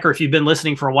listen back or if you've been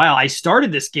listening for a while, I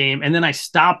started this game and then I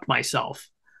stopped myself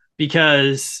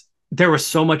because there was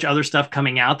so much other stuff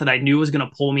coming out that I knew was going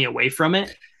to pull me away from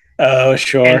it. Oh,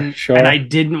 sure. And I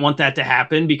didn't want that to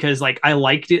happen because like I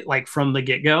liked it like from the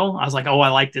get-go. I was like, oh, I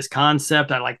like this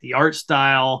concept. I like the art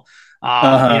style,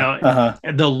 the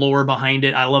lore behind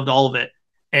it. I loved all of it.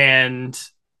 And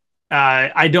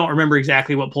I don't remember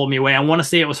exactly what pulled me away. I want to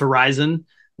say it was Horizon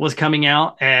was coming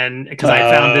out, and because I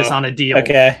found this on a deal.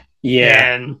 Okay.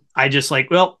 Yeah. And I just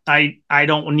like, well, I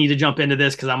don't need to jump into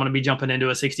this because I'm going to be jumping into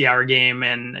a 60-hour game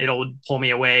and it'll pull me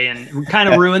away and kind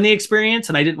of ruin the experience.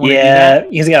 And I didn't want to do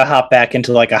that. You got to hop back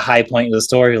into like a high point of the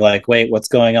story. Like, wait, what's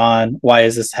going on? Why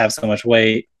does this have so much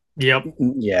weight? Yep.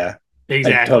 Yeah.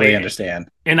 Exactly. I totally understand.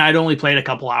 And I'd only played a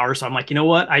couple hours. So I'm like, you know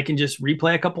what? I can just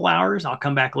replay a couple hours. I'll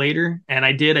come back later. And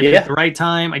I did. I picked the right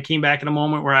time. I came back in a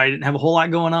moment where I didn't have a whole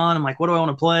lot going on. I'm like, what do I want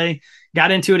to play?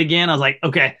 Got into it again. I was like,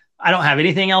 okay, I don't have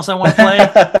anything else I want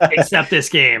to play except this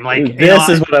game. Like this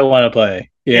is what I want to play.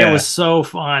 Yeah. It was so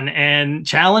fun and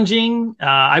challenging.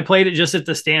 I played it just at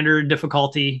the standard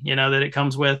difficulty, that it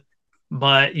comes with,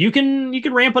 but you can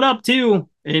ramp it up too.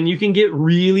 And you can get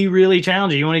really, really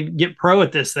challenging. You want to get pro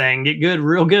at this thing, get good,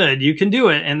 real good. You can do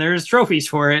it. And there's trophies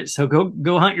for it. So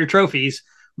go hunt your trophies.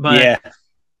 But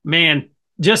man,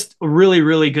 just a really,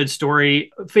 really good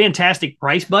story. Fantastic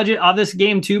price budget of this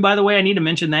game too, by the way. I need to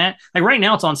mention that. Like right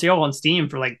now it's on sale on Steam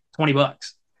for like $20.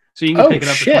 So you can pick it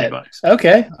up for $20.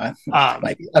 Okay.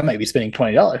 I might be spending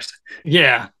 $20.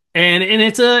 Yeah. And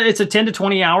it's a 10 to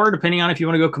 20 hour, depending on if you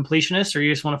want to go completionist or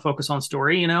you just want to focus on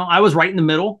story. I was right in the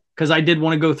middle because I did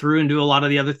want to go through and do a lot of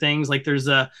the other things. Like there's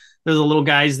a little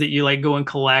guys that you like go and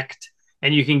collect,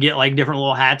 and you can get like different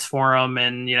little hats for them,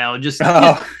 and it's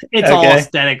all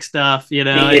aesthetic stuff. It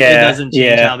doesn't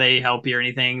change how they help you or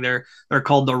anything. They're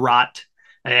called the Rot,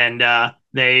 and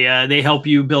they help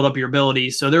you build up your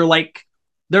abilities. So they're like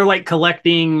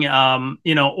collecting,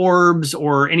 orbs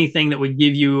or anything that would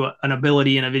give you an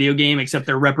ability in a video game, except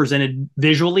they're represented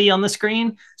visually on the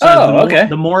screen. So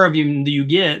the more of you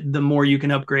get, the more you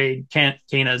can upgrade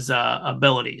Kana's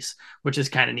abilities, which is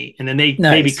kind of neat. And then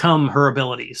they become her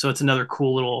abilities. So it's another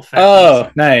cool little effect. Oh,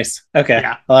 nice. Okay.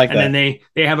 Yeah. I like that. And then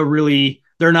they have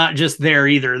they're not just there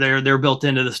either. They're built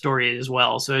into the story as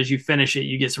well. So as you finish it,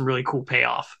 you get some really cool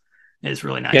payoff. It's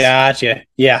really nice. Gotcha.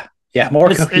 Yeah. Yeah.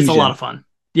 It's a lot of fun.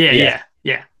 Yeah.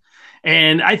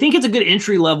 And I think it's a good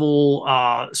entry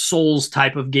level Souls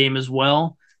type of game as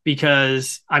well,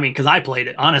 because I played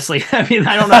it, honestly. I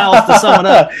don't know how else to sum it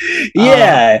up.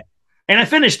 And I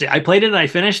finished it. I played it and I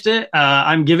finished it.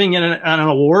 I'm giving it an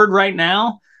award right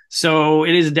now. So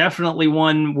it is definitely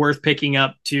one worth picking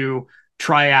up to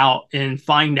try out and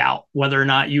find out whether or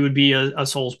not you would be a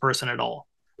Souls person at all.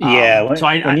 There's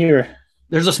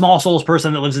a small Souls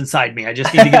person that lives inside me. I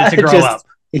just need to get it to grow up.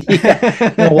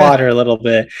 The water a little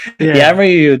bit. I remember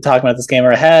you talking about this game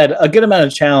where it had a good amount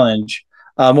of challenge,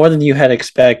 more than you had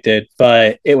expected,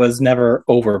 but it was never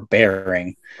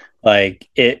overbearing. Like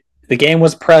the game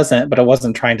was present, but it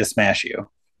wasn't trying to smash you.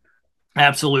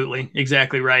 Absolutely,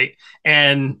 exactly right.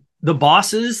 And the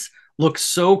bosses look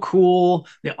so cool.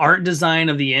 The art design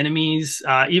of the enemies,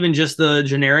 even just the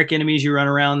generic enemies you run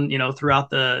around,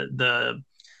 throughout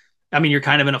you're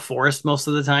kind of in a forest most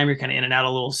of the time. You're kind of in and out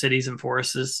of little cities and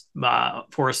forests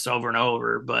over and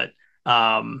over. But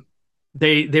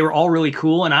they were all really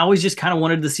cool. And I always just kind of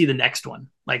wanted to see the next one.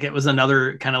 Like it was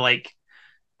another kind of like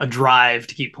a drive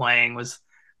to keep playing.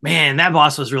 Man, that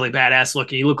boss was really badass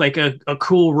looking. He looked like a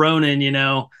cool Ronin,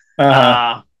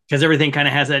 because everything kind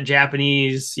of has that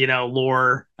Japanese,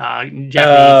 lore. Japanese.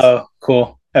 Oh,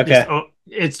 cool. Okay.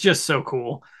 It's just so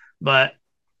cool. But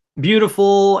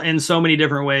beautiful in so many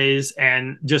different ways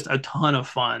and just a ton of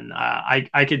fun.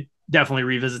 I could definitely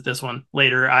revisit this one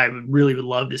later. I really would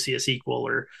love to see a sequel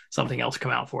or something else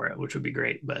come out for it, which would be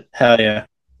great. But hell yeah.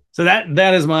 So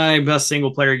that is my best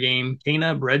single player game,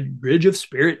 Kena Bridge of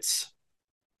Spirits.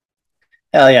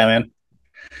 Hell yeah, man.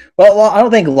 Well, I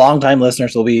don't think longtime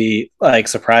listeners will be like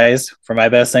surprised for my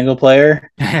best single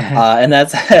player, and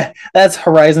that's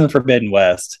Horizon Forbidden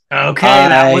West. Okay,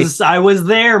 I was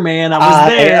there, man. I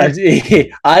was there.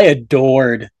 I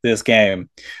adored this game.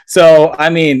 So, I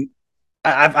mean,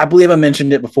 I believe I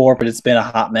mentioned it before, but it's been a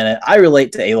hot minute. I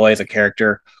relate to Aloy as a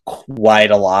character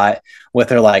quite a lot with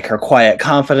her quiet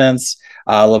confidence,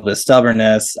 a little bit of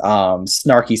stubbornness,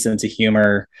 snarky sense of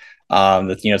humor.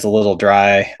 That it's a little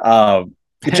dry.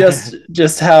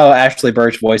 Just how Ashley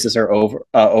Birch voices her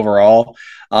overall.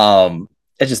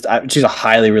 She's a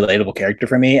highly relatable character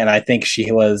for me, and I think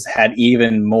she had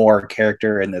even more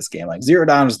character in this game. Like Zero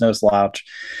Dawn is no slouch,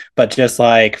 but just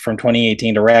like from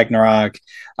 2018 to Ragnarok,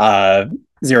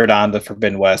 Zero Dawn to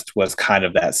Forbidden West was kind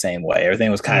of that same way. Everything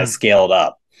was kind of scaled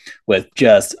up with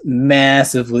just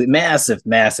massive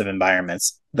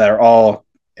environments that are all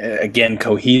again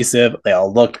cohesive. They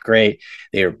all looked great.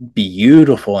 They are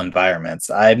beautiful environments.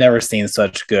 I've never seen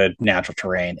such good natural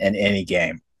terrain in any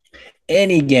game.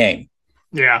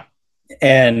 Yeah.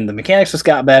 And the mechanics just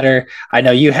got better. I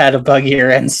know you had a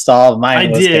buggier install.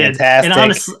 Mine was fantastic.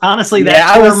 And honestly,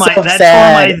 I was so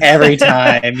sad every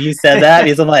time you said that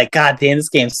because I'm like, God damn, this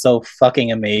game's so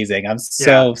fucking amazing. I'm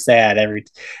so sad every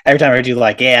time I heard you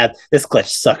like, yeah, this glitch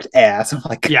sucked ass. I'm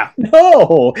like,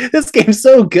 no, this game's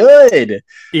so good.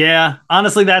 Yeah,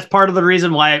 honestly, that's part of the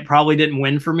reason why it probably didn't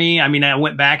win for me. I mean, I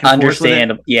went back and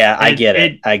understand. Yeah, I get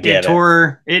it.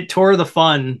 It tore the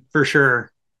fun for sure.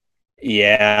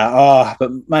 Yeah, but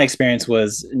my experience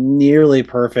was nearly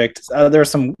perfect. There were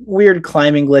some weird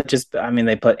climbing glitches. I mean,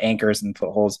 they put anchors and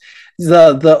footholds.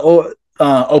 The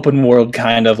open world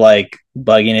kind of like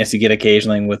bugginess you get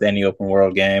occasionally with any open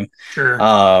world game. Sure.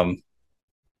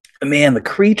 Man, the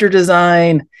creature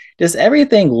design, just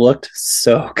everything looked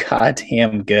so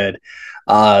goddamn good.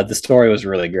 The story was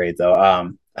really great though.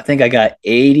 I think I got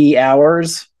 80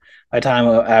 hours by the time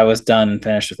I was done and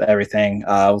finished with everything,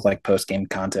 with like post game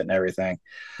content and everything.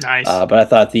 Nice. But I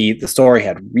thought the story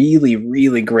had really,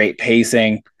 really great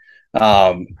pacing.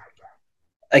 Again,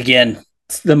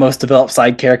 it's the most developed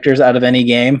side characters out of any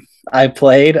game I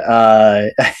played.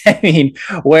 I mean,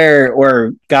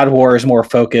 where God of War is more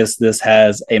focused, this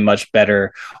has a much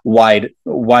better,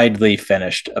 widely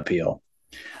finished appeal.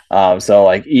 So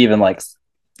like even like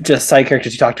just side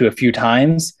characters you talk to a few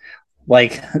times,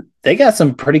 like they got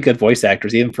some pretty good voice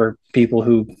actors, even for people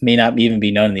who may not even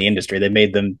be known in the industry. They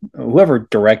made them, whoever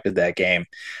directed that game,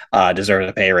 deserves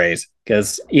a pay raise,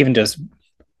 because even just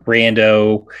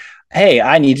rando, hey,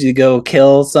 I need you to go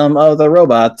kill some of the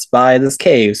robots by this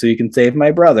cave so you can save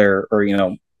my brother, or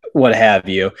what have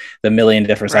you, the million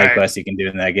different side quests you can do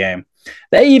in that game.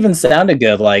 They even sounded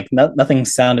good. Like nothing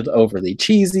sounded overly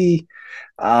cheesy.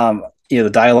 The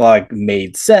dialogue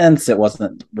made sense. It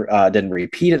wasn't didn't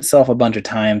repeat itself a bunch of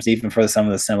times, even for some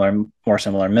of the more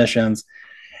similar missions.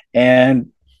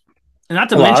 And not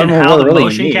to mention how the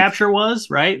motion capture was,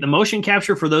 right? The motion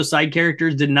capture for those side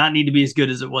characters did not need to be as good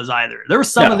as it was either. There were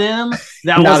some of them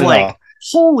that was like,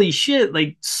 holy shit,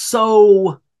 like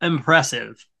so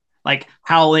impressive. Like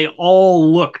how they all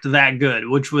looked that good,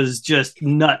 which was just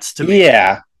nuts to me.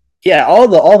 Yeah. All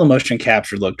the motion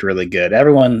capture looked really good.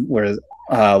 Everyone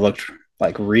looked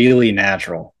like really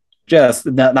natural, just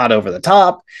not over the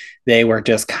top. They were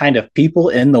just kind of people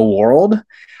in the world,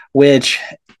 which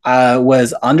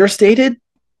was understated,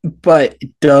 but it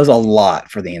does a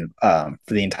lot for the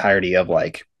entirety of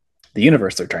like the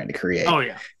universe they're trying to create.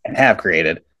 And have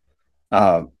created.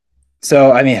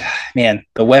 So I mean, man,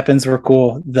 the weapons were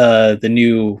cool. The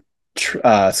new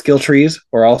skill trees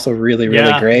were also really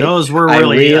great. Those were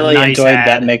really I really enjoyed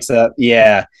that mix up.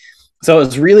 Yeah. So it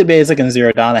was really basic in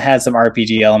Zero Dawn. It had some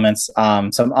RPG elements,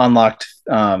 some unlocked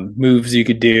moves you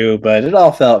could do, but it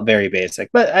all felt very basic.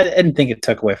 But I didn't think it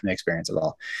took away from the experience at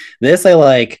all. This I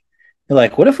like,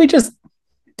 what if we just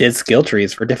did skill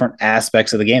trees for different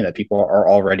aspects of the game that people are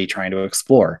already trying to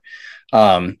explore?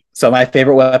 So my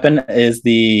favorite weapon is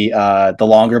the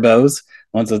longer bows,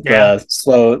 ones with the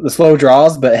slow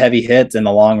draws but heavy hits in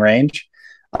the long range.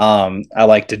 I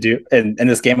like to do in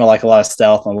this game. I like a lot of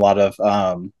stealth and a lot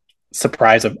of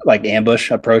surprise of like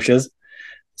ambush approaches.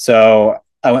 So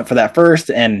I went for that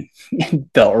first and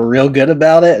felt real good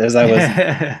about it as I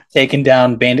was taking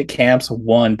down bandit camps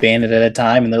one bandit at a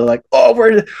time, and they're like, "Oh,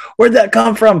 where'd that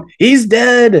come from? He's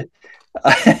dead."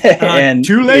 And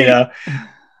too late.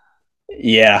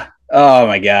 Yeah. Oh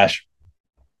my gosh.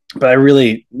 But I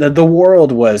really the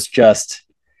world was just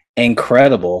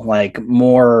incredible. Like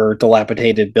more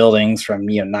dilapidated buildings from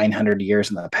 900 years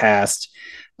in the past.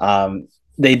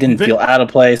 they didn't feel out of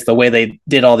place. The way they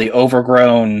did all the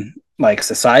overgrown like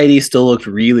society still looked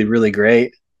really, really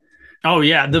great. Oh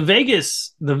yeah, the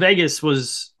Vegas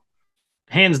was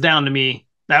hands down to me.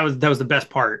 That was the best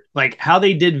part. Like how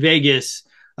they did Vegas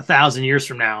 1,000 years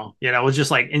from now, was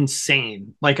just like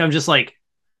insane. Like I'm just like,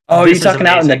 oh, you're talking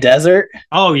out in the desert?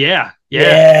 Oh yeah,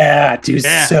 dude,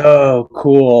 so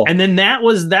cool. And then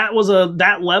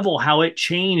that level how it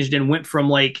changed and went from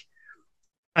like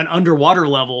an underwater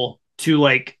level to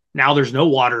like now there's no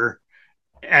water.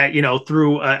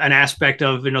 Through an aspect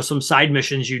of some side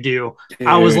missions you do. Dude.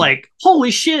 I was like, holy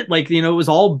shit! Like it was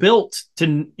all built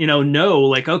to know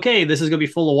like, okay, this is gonna be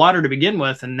full of water to begin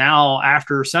with, and now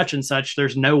after such and such,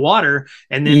 there's no water,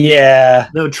 and then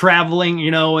the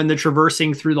traveling, and the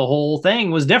traversing through the whole thing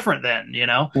was different then,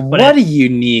 But what a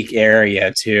unique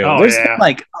area too. Oh, there's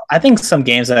like I think some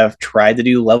games that have tried to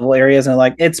do level areas and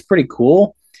like it's pretty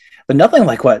cool, but nothing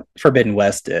like what Forbidden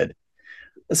West did.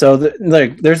 So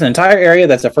there's an entire area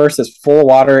that's at first is full of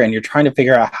water and you're trying to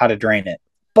figure out how to drain it.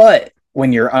 But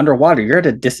when you're underwater, you're at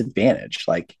a disadvantage.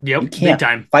 Like you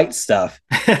can't fight stuff.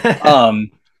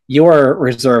 You're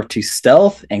reserved to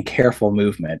stealth and careful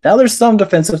movement. Now there's some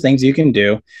defensive things you can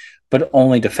do, but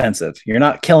only defensive. You're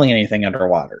not killing anything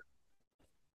underwater,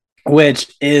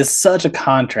 which is such a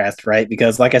contrast, right?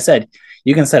 Because like I said,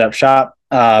 you can set up shop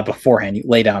beforehand. You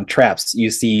lay down traps.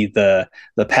 You see the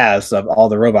paths of all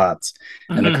the robots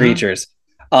and the creatures.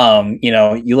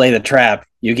 You lay the trap.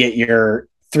 You get your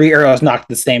 3 arrows knocked at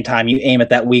the same time. You aim at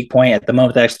that weak point. At the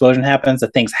moment that explosion happens, the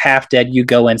thing's half dead. You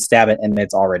go in, stab it, and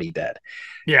it's already dead.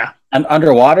 Yeah. And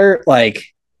underwater, like,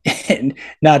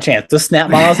 not a chance. The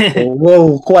snap moths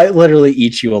will quite literally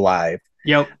eat you alive.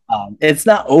 Yep. It's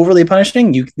not overly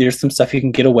punishing. There's some stuff you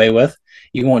can get away with.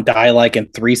 You won't die like in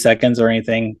 3 seconds or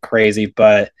anything crazy,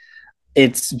 but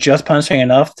it's just punishing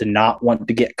enough to not want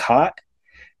to get caught.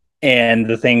 And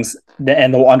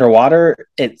the underwater,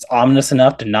 it's ominous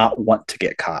enough to not want to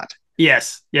get caught.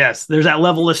 Yes. There's that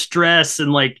level of stress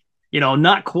and like,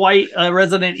 not quite a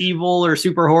Resident Evil or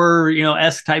super horror,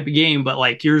 esque type of game, but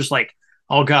like you're just like,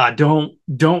 oh God, don't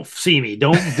see me.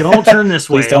 Don't turn this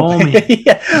way. Oh,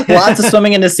 yeah. Lots of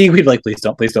swimming in the seaweed. Like, please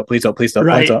don't. Right.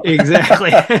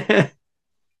 Exactly.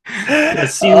 The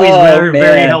seaweed's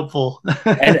very helpful.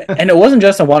 and it wasn't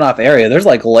just a one-off area. There's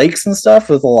like lakes and stuff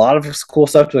with a lot of cool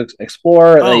stuff to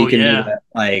explore that you can do.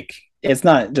 Like, it's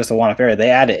not just a one-off area.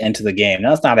 They add it into the game.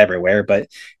 Now it's not everywhere, but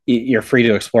you're free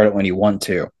to explore it when you want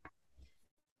to.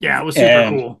 Yeah, it was super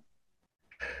cool.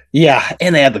 Yeah,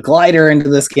 and they had the glider into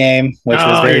this game, which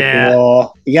was very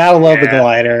cool. You gotta love the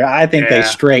glider. I think they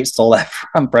straight stole that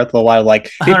from Breath of the Wild.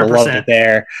 Like, people 100%. Loved it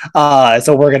there.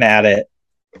 So we're gonna add it.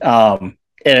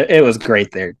 It was great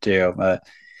there too.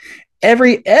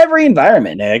 Every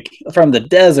environment, Nick, from the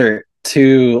desert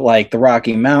to like the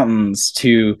Rocky Mountains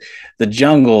to the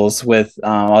jungles with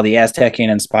all the Aztecian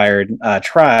inspired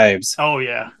tribes. Oh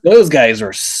yeah, those guys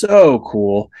were so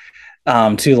cool.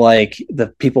 To like the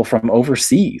people from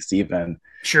overseas, even.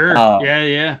 Sure.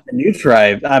 Yeah. The new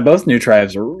tribe, both new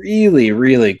tribes are really,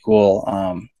 really cool.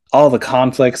 All the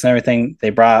conflicts and everything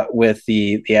they brought with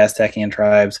the Aztecian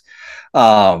tribes,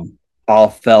 all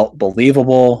felt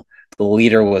believable. The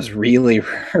leader was really,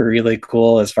 really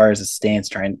cool as far as his stance,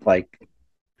 trying to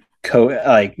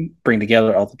bring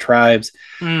together all the tribes.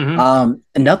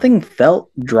 Mm-hmm. Nothing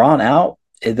felt drawn out.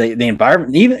 The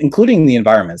environment, even including the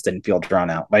environments, didn't feel drawn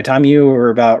out. By the time you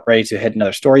were about ready to hit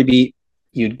another story beat,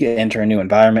 you'd enter a new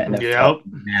environment and it felt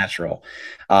natural.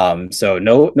 So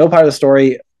no part of the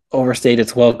story overstayed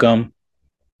its welcome,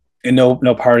 and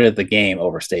no part of the game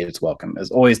overstayed its welcome.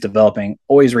 It's always developing,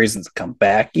 always reasons to come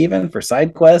back, even for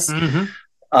side quests.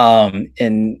 Mm-hmm.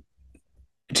 And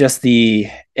just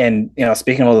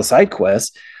speaking of all the side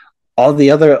quests, all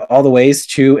the ways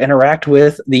to interact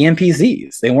with the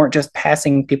NPCs. They weren't just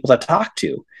passing people to talk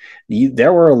to.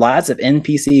 There were lots of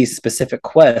NPC specific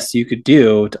quests you could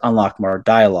do to unlock more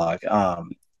dialogue,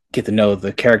 get to know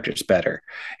the characters better.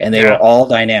 And they were all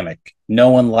dynamic. No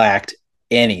one lacked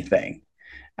anything.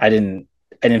 I didn't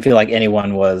feel like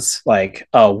anyone was like,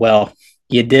 oh, well,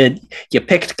 you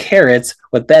picked carrots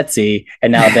with Betsy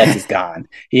and now Betsy's gone.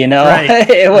 Right,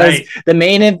 it was the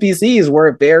main NPCs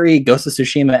were very Ghost of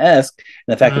Tsushima-esque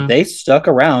in the fact that they stuck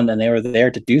around and they were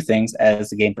there to do things as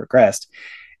the game progressed.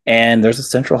 And there's a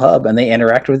central hub and they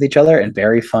interact with each other in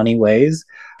very funny ways.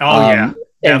 In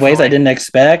ways I didn't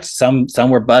expect. Some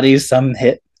were buddies, some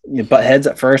butt heads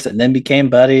at first and then became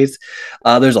buddies.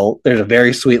 There's a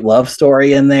very sweet love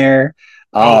story in there.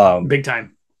 Big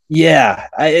time. Yeah,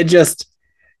 it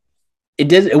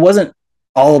wasn't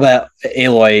all about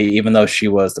Aloy, even though she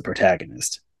was the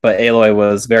protagonist, but Aloy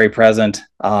was very present.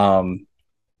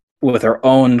 with her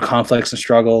own conflicts and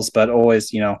struggles, but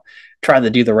always, trying to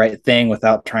do the right thing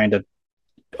without trying to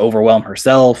overwhelm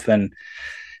herself. And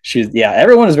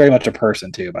everyone is very much a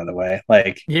person too, by the way.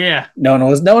 Like, no one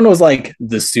was like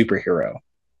the superhero.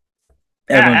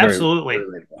 Everyone absolutely.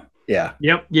 Yeah.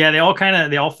 Yep. Yeah.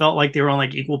 They all felt like they were on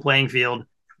like equal playing field,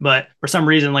 but for some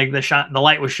reason, like the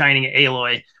light was shining at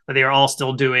Aloy, but they were all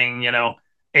still doing,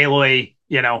 Aloy,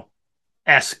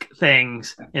 esque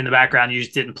things in the background. You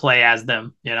just didn't play as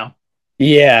them,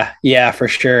 Yeah, for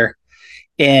sure.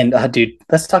 And dude,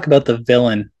 let's talk about the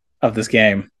villain of this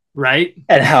game. Right.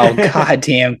 And how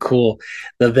goddamn cool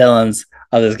the villains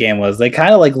of this game was. They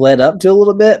kind of like led up to a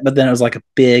little bit, but then it was like a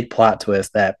big plot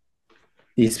twist that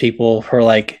these people were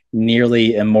like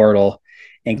nearly immortal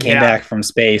and came back from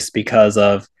space because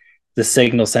of the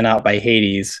signal sent out by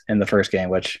Hades in the first game,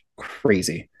 which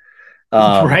crazy.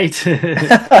 Right.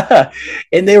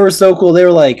 And they were so cool. They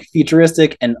were like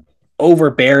futuristic and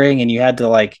overbearing, and you had to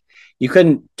like, you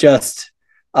couldn't just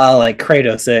like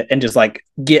Kratos it and just like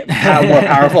get more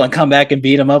powerful and come back and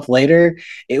beat them up later.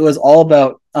 It was all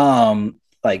about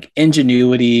like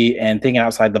ingenuity and thinking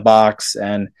outside the box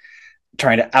and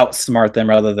trying to outsmart them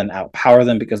rather than outpower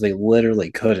them, because they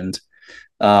literally couldn't.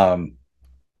 And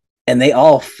they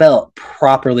all felt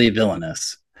properly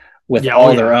villainous with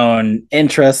their own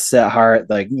interests at heart.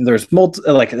 Like there's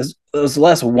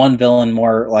less one villain,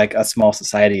 more like a small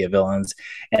society of villains,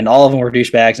 and all of them were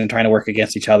douchebags and trying to work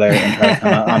against each other and try to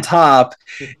come out on top.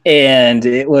 And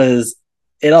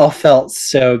it all felt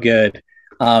so good.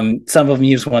 Some of them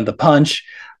used one to punch.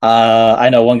 I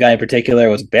know one guy in particular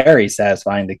was very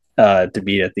satisfying to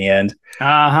beat at the end.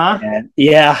 And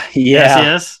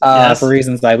yes. For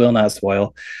reasons I will not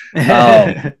spoil.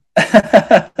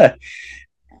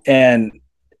 And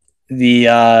the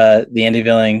indie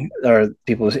villain or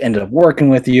people who ended up working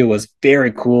with you was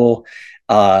very cool.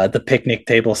 The picnic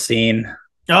table scene.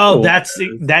 Oh, that's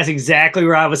exactly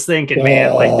where I was thinking,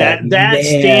 man. Like that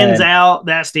stands out.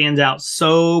 That stands out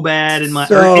so bad in a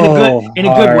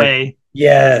good way.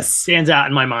 Yes, stands out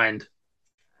in my mind.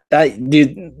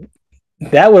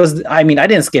 That was, I mean, I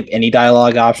didn't skip any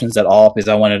dialogue options at all because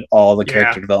I wanted all the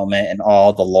character development and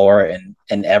all the lore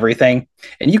and everything.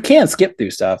 And you can skip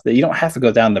through stuff that you don't have to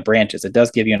go down the branches. It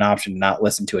does give you an option to not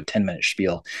listen to a 10-minute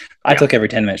spiel. I took every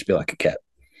 10-minute spiel I could get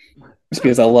just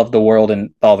because I love the world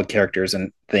and all the characters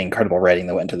and the incredible writing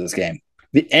that went into this game.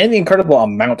 The incredible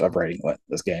amount of writing went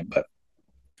into this game. But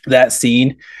that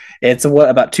scene, it's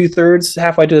about 2/3,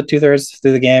 halfway to 2/3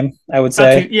 through the game, I would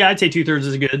say. I'd say 2/3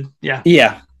 is good. Yeah.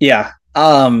 Yeah.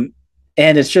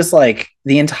 And it's just like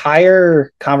the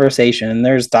entire conversation, and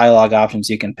there's dialogue options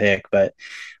you can pick, but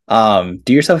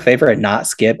do yourself a favor and not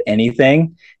skip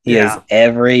anything, because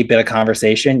every bit of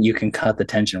conversation you can cut the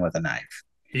tension with a knife.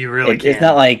 You really can.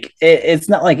 It's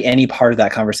not like any part of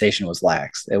that conversation was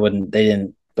lax. There wasn't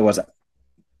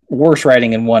worse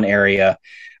writing in one area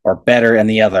or better in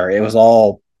the other. It was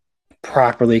all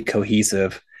properly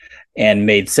cohesive and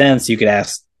made sense. You could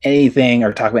ask anything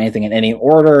or talk about anything in any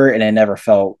order, and it never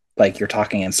felt like you're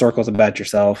talking in circles about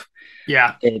yourself.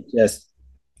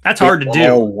 That's hard to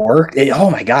do.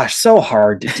 Oh my gosh, so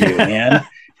hard to do, man.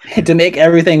 To make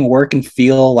everything work and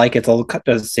feel like it's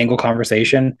a single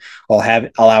conversation while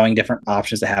allowing different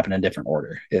options to happen in different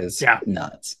order is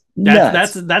nuts.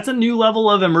 That's a new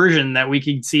level of immersion that we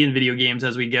could see in video games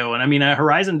as we go. And I mean,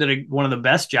 Horizon did one of the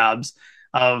best jobs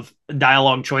of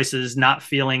dialogue choices not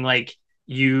feeling like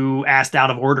you asked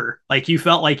out of order. Like you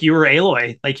felt like you were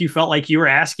Aloy. Like you felt like you were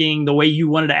asking the way you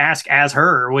wanted to ask as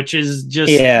her, which is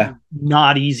just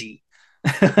not easy.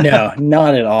 No,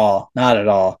 not at all. Not at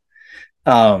all.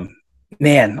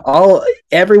 Man,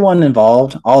 everyone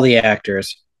involved, all the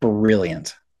actors,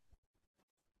 brilliant.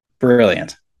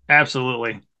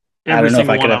 Absolutely. I don't know if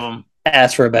I could have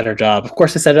asked for a better job. Of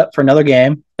course, they set it up for another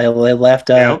game. They left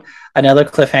another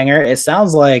cliffhanger. It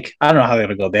sounds like, I don't know how they're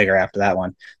going to go bigger after that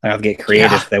one. They'll have to get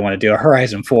creative if they want to do a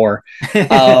Horizon 4.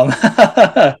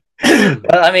 But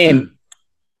I mean,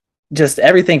 just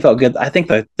everything felt good. I think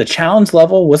the challenge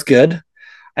level was good.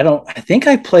 I think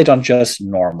I played on just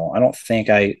normal. I don't think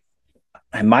I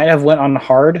might have went on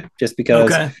hard just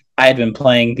because I had been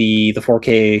playing the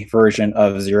 4K version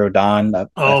of Zero Dawn a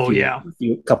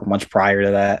couple months prior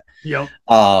to that. Yep.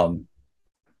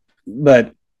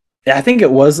 But I think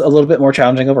it was a little bit more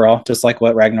challenging overall, just like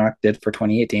what Ragnarok did for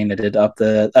 2018. It did up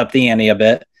the ante a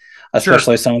bit,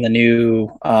 especially some of the new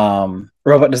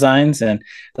robot designs and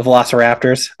the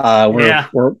Velociraptors.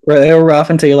 They were rough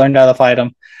until you learned how to fight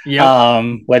them. Yeah,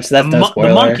 which that's no spoiler.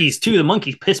 The monkeys too. The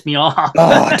monkeys pissed me off.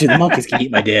 Oh, dude, the monkeys can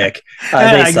eat my dick.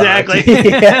 Exactly.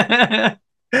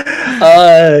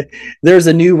 There's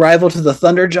a new rival to the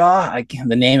Thunderjaw.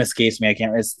 The name escapes me. I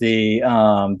can't. It's the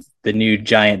new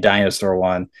giant dinosaur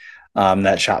one.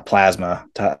 That shot plasma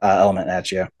element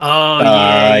at you.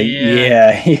 Oh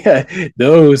yeah.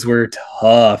 Those were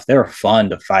tough. They were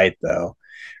fun to fight though,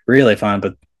 really fun,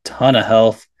 but ton of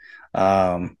health.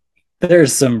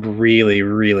 There's some really,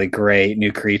 really great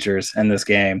new creatures in this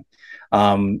game.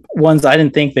 Ones I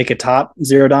didn't think they could top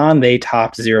Zero Dawn. They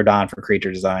topped Zero Dawn for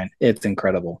creature design. It's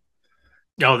incredible.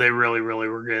 Oh, they really, really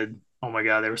were good. Oh my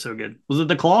god, they were so good. Was it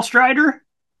the Claw Strider?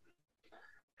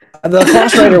 The Claw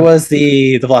Strider was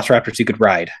the Velociraptors you could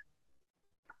ride.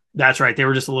 That's right. They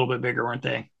were just a little bit bigger, weren't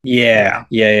they? Yeah.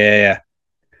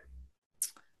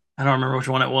 I don't remember which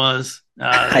one it was.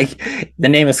 The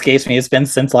name escapes me. It's been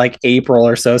since like April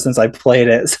or so since I played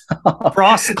it. So.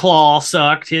 Frost Claw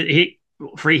sucked. He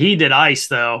did ice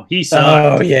though. He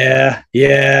sucked. Oh yeah.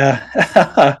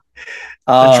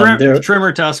 The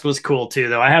Tremor Tusk was cool too,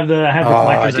 though. I have the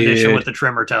collector's edition with the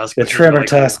Tremor Tusk. The Tremor really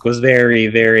Tusk was very,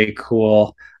 very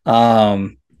cool.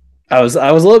 I was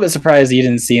a little bit surprised you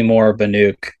didn't see more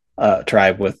Banuk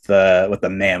tribe with the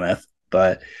mammoth,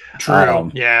 but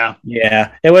true. Yeah,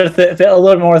 it would have fit a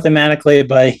little more thematically,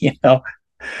 but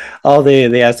all the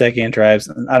Aztecian tribes.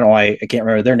 I don't know why I can't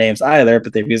remember their names either,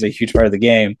 but they've used a huge part of the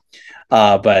game.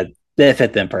 But they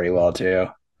fit them pretty well too.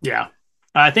 Yeah,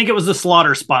 I think it was the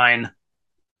Slaughter Spine.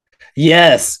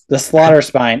 Yes, the Slaughter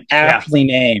Spine, aptly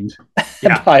named.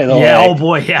 Yeah. By the way. Oh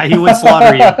boy, yeah, he would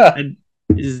slaughter you. And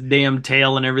his damn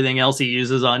tail and everything else he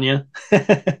uses on you.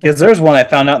 Because there's one I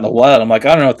found out in the wild. I'm like,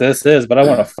 I don't know what this is, but I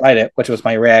want to fight it, which was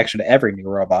my reaction to every new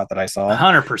robot that I saw.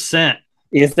 100%.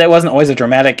 That wasn't always a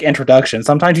dramatic introduction.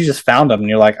 Sometimes you just found them and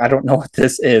you're like, I don't know what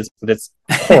this is, but it's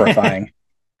horrifying.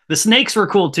 The snakes were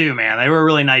cool too, man. They were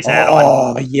really nice add-on.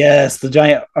 Oh yes, the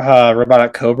giant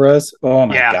robotic cobras. Oh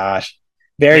my gosh.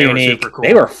 Very unique. Cool.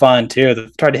 They were fun too. They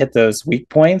tried to hit those weak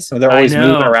points. They're always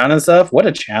moving around and stuff. What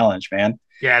a challenge, man.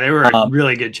 Yeah, they were a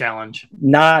really good challenge.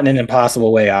 Not in an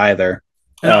impossible way either.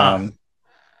 And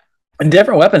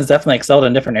different weapons definitely excelled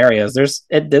in different areas.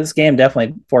 This game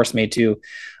definitely forced me to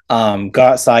go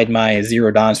outside my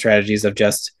Zero Dawn strategies of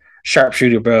just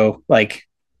sharpshooter bow, like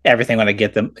everything when I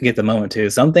get the moment to.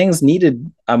 Some things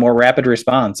needed a more rapid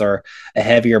response or a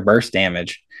heavier burst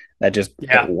damage that just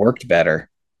worked better.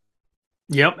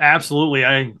 Yep, absolutely.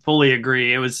 I fully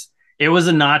agree. It was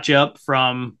a notch up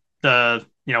from the,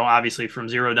 obviously from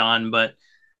Zero Dawn, but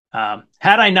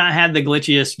had I not had the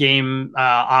glitchiest game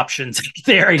options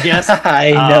there, I guess.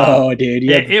 I know, dude.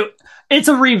 It's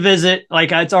a revisit.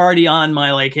 Like it's already on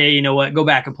my like, hey, you know what? Go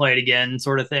back and play it again,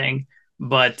 sort of thing.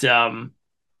 But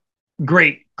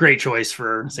great choice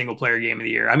for single player game of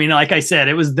the year. I mean, like I said,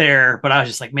 it was there, but I was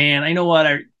just like, man, I know what?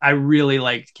 I really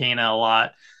liked Kena a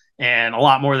lot. And a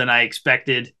lot more than I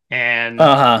expected, and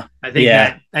I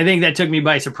think that took me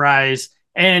by surprise.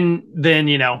 And then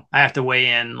I have to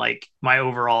weigh in like my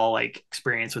overall like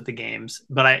experience with the games.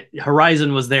 But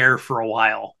Horizon was there for a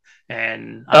while,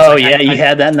 and you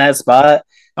had that in that spot.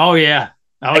 Oh yeah,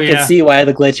 I could see why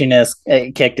the glitchiness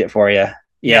kicked it for you.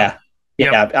 Yeah.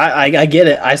 I get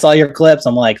it. I saw your clips.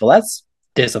 I'm like, well, that's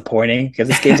disappointing because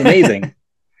this game's amazing.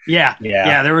 Yeah.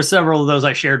 There were several of those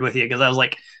I shared with you because I was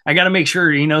like, I got to make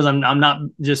sure he knows I'm not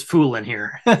just fooling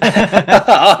here.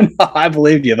 Oh, no, I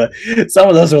believed you, but some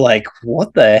of those are like,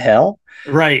 what the hell?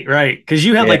 Right. Because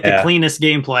you had like the cleanest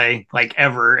gameplay like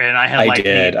ever, and I had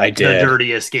the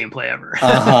dirtiest gameplay ever.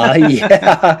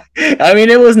 Yeah. I mean,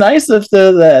 it was nice to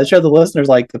show the listeners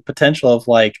like the potential of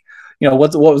like,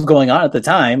 what was going on at the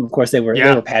time. Of course, they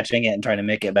were patching it and trying to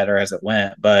make it better as it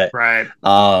went, but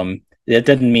it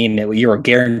didn't mean that you were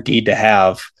guaranteed to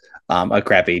have a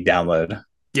crappy download.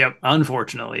 Yep,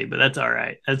 unfortunately, but that's all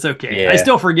right. That's okay. Yeah. I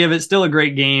still forgive it. Still a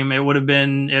great game. It would have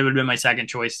been my second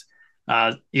choice,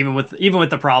 even with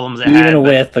the problems it had. Even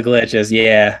with the glitches,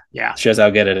 yeah, shows how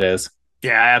good it is.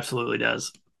 Yeah, it absolutely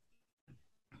does.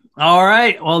 All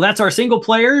right, well, that's our single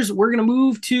players. We're gonna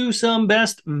move to some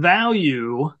best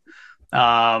value.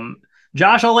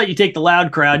 Josh, I'll let you take the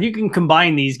loud crowd. You can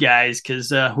combine these guys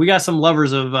because we got some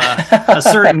lovers of a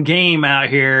certain game out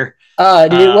here.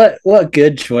 Dude, what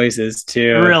good choices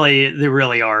too. They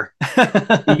really are.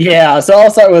 Yeah, so I'll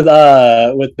start with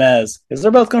Mez because they're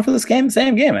both going for this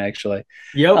same game actually.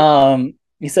 Yep.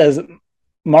 He says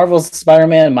Marvel's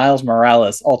Spider-Man Miles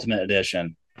Morales Ultimate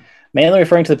Edition, mainly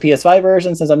referring to the PS5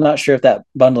 version since I'm not sure if that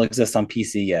bundle exists on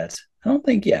PC yet. I don't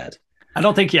think yet.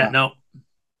 No.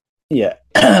 Yeah.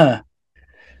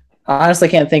 I honestly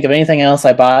can't think of anything else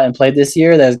I bought and played this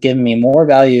year that has given me more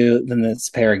value than this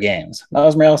pair of games.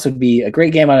 Miles Morales would be a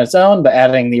great game on its own, but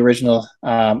adding the original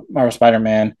Marvel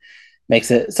Spider-Man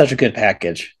makes it such a good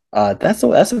package.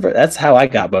 That's how I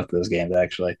got both of those games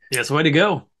actually. Yes, way to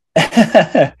go.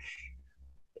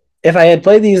 If I had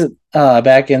played these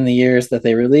back in the years that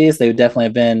they released, they would definitely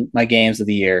have been my games of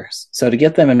the year. So to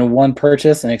get them in one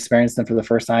purchase and experience them for the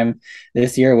first time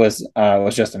this year was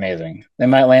just amazing. They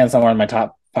might land somewhere in my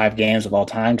top 5 games of all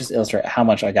time, just to illustrate how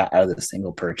much I got out of this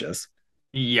single purchase.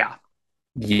 Yeah.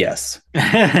 Yes.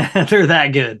 They're that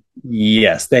good.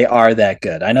 Yes, they are that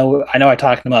good. I know I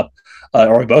talked them up,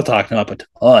 or we both talked them up a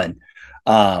ton.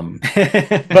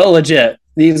 But legit,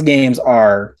 these games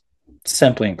are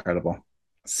simply incredible.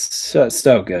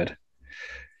 So good.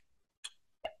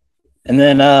 And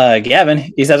then Gavin,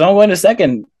 he says, I'm going to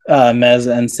second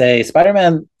Mez and say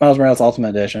Spider-Man Miles Morales Ultimate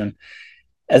Edition.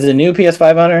 As a new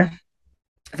PS5 owner,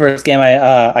 first game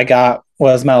I got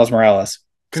was Miles Morales.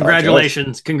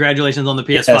 Congratulations. Congratulations on the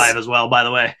PS5 as well, by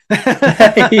the way.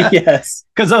 Yes.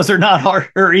 Because those are not hard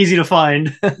or easy to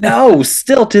find. No,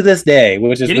 still to this day,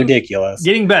 which is ridiculous.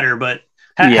 Getting better, but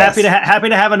happy to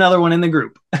have another one in the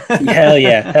group. Hell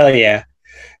yeah.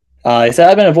 So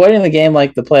I've been avoiding the game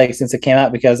like the plague since it came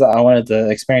out because I wanted to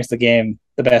experience the game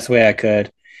the best way I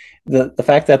could. The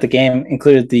fact that the game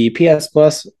included the PS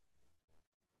Plus.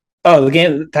 Oh,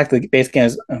 the fact that the base game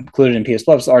is included in PS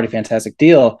Plus is already a fantastic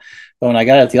deal. But when I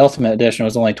got it, the Ultimate Edition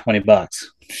was only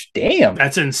 $20. Damn,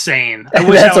 that's insane. I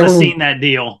wish I would have seen that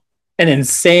deal. An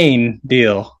insane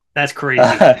deal. That's crazy.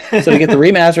 So to get the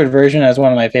remastered version as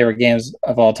one of my favorite games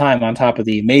of all time, on top of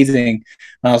the amazing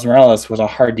Miles Morales, was a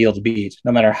hard deal to beat.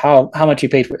 No matter how much you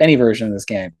paid for any version of this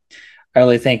game, I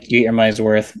really think you get your money's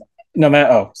worth. No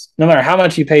matter how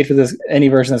much you paid for any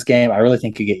version of this game, I really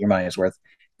think you get your money's worth.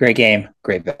 Great game,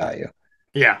 great value.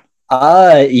 Yeah.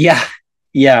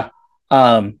 Yeah.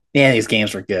 Man, these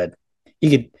games were good. You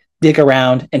could dig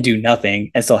around and do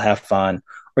nothing and still have fun,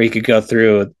 or you could go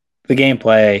through the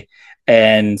gameplay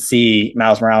and see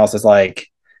Miles Morales as like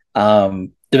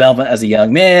development as a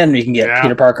young man. You can get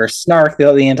Peter Parker snark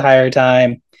the entire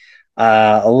time.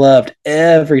 I loved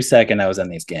every second I was in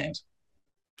these games.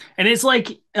 And it's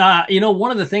like,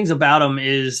 one of the things about them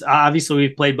is obviously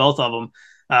we've played both of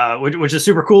them, which is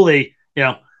super cool.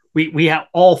 We have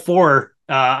all 4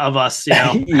 of us,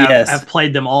 have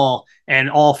played them all and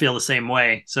all feel the same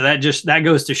way. So that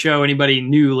goes to show anybody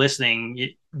new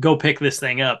listening, go pick this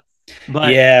thing up.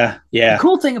 But yeah. The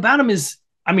cool thing about them is,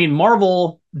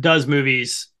 Marvel does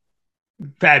movies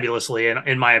fabulously,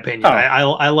 in my opinion.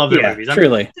 I love their movies.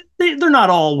 Truly, they're not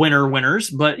all winners,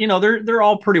 but they're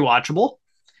all pretty watchable.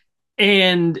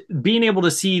 And being able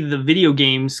to see the video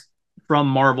games from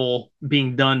Marvel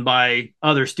being done by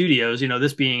other studios,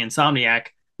 this being Insomniac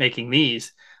making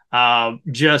these,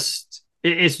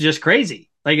 it's just crazy.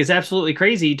 Like, it's absolutely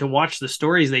crazy to watch the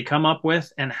stories they come up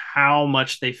with and how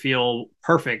much they feel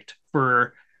perfect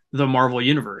for the Marvel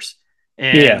universe.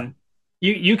 And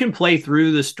you can play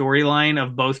through the storyline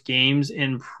of both games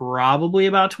in probably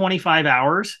about 25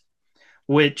 hours,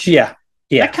 which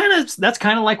that's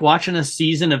kind of like watching a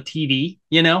season of TV,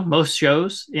 most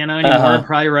shows, anymore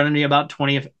probably running you about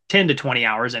 10 to 20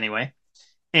 hours anyway.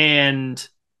 And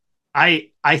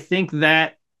I think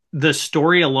that the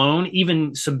story alone,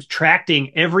 even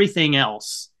subtracting everything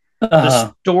else,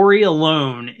 the story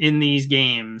alone in these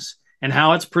games and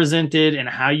how it's presented and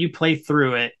how you play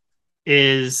through it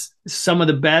is some of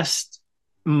the best,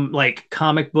 like,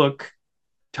 comic book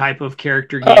type of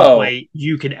character gameplay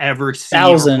you could ever see.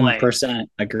 1000%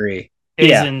 agree.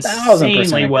 It's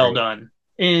insanely well done.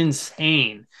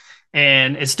 Insane.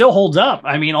 And it still holds up.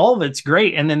 All of it's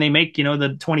great. And then they make, the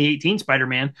 2018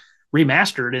 Spider-Man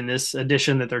remastered in this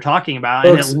edition that they're talking about,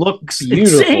 and it looks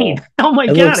beautiful. Insane. Oh my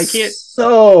God, I can't.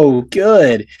 So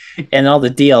good. And all the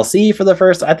DLC for the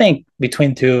first, I think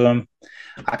between two of them,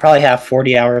 I probably have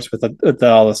 40 hours with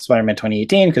all the Spider-Man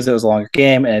 2018 because it was a longer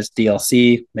game and it's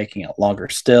DLC, making it longer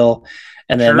still.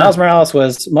 And then Miles Morales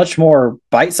was much more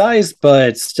bite-sized,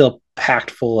 but still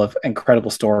packed full of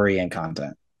incredible story and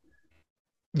content.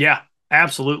 Yeah,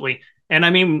 absolutely. And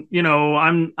I'm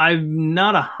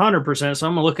not 100%, so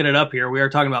I'm looking it up here. We are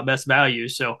talking about best value.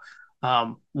 So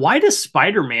why does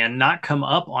Spider-Man not come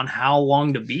up on how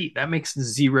long to beat? That makes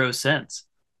zero sense.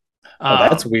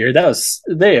 That's weird.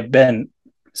 They have been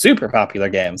super popular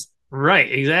games. Right,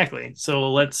 exactly.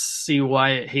 So let's see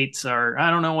why it hates I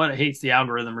don't know what it hates, the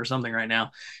algorithm or something right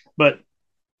now. But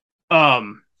I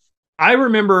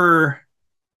remember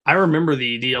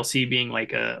the DLC being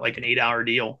like an 8-hour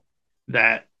deal.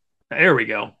 There we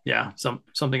go. Yeah,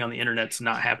 something on the internet's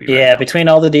not happy. Yeah, between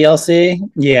all the DLC,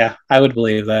 yeah, I would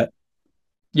believe that.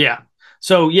 Yeah.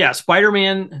 So yeah,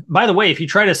 Spider-Man. By the way, if you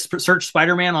try to search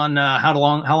Spider-Man on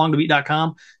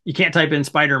howlongtobeat.com, you can't type in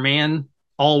Spider-Man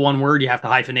all one word. You have to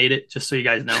hyphenate it, just so you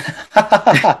guys know.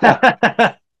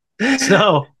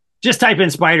 So just type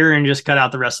in spider and just cut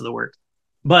out the rest of the word.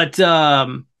 But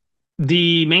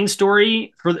the main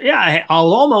story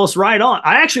I'll almost right on.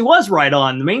 I actually was right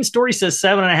on. The main story says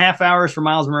 7.5 hours for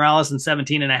Miles Morales and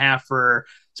 17.5 for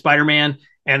Spider-Man,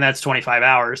 and that's 25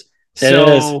 hours. So, it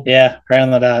is. Yeah, right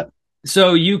on the dot.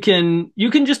 So you can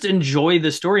just enjoy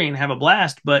the story and have a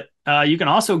blast, but you can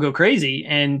also go crazy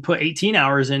and put 18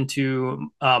 hours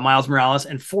into Miles Morales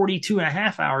and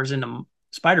 42.5 hours into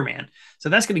Spider-Man. So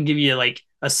that's going to give you like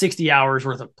a 60 hours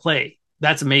worth of play.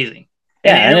 That's amazing.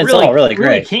 Yeah, and it's really, all really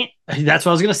great. That's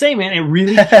what I was going to say, man. It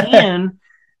really can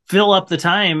fill up the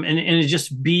time and it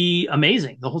just be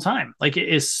amazing the whole time. Like, it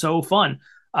is so fun.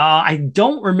 I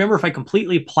don't remember if I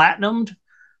completely platinumed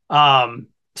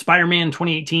Spider-Man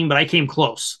 2018, but I came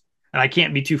close, and I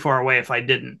can't be too far away if I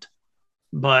didn't.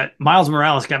 But Miles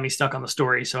Morales got me stuck on the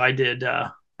story, so I did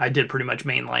pretty much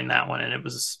mainline that one, and it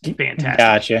was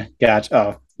fantastic. Gotcha.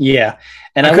 Oh, yeah.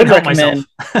 And I would recommend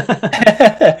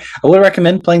I would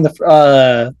recommend playing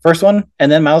the first one and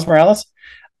then Miles Morales,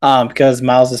 because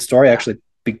Miles' story actually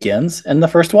begins in the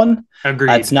first one.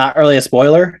 Agreed. It's not really a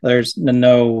spoiler. There's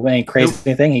any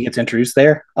crazy thing. He gets introduced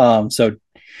there. So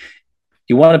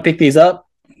you want to pick these up,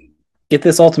 get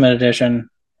this Ultimate Edition,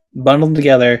 bundle them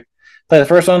together, play the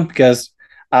first one, because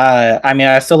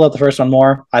I still love the first one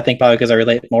more. I think probably because I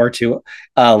relate more to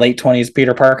late 20s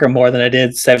Peter Parker more than I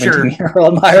did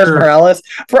 17-year-old Miles Morales,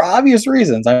 for obvious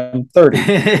reasons. I'm 30.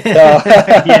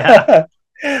 Yeah.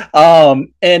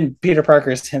 And Peter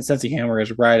Parker's sense of humor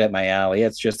is right at my alley.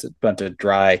 It's just a bunch of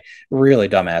dry, really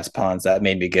dumbass puns that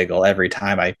made me giggle every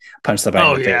time I punched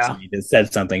somebody in the face and he just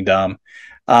said something dumb.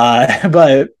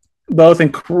 But both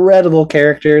incredible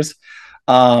characters,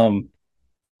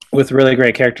 with really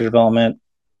great character development,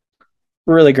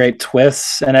 really great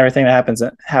twists, and everything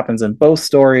that happens in both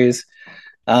stories.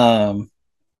 There's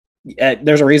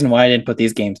a reason why I didn't put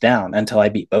these games down until I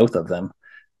beat both of them.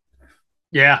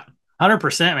 Yeah,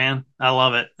 100%, man. I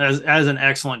love it. As an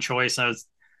excellent choice. I was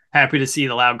happy to see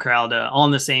the Loud Crowd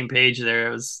on the same page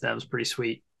there. That was pretty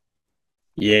sweet.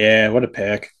 Yeah, what a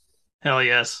pick. Hell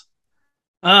yes.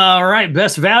 All right,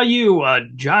 best value.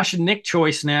 Josh and Nick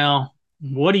choice now.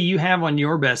 What do you have on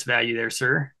your best value there,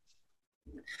 sir?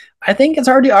 I think it's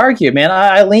hard to argue, man.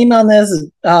 I lean on this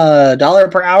dollar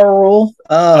per hour rule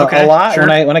a lot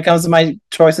when it comes to my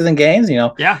choices in games.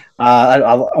 Yeah.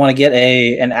 I want to get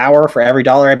an hour for every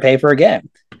dollar I pay for a game.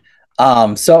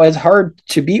 So it's hard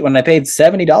to beat when I paid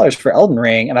 $70 for Elden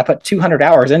Ring and I put 200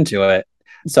 hours into it.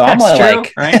 So I'm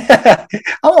right?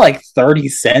 I'm like 30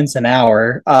 cents an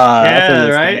hour. For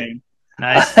this game.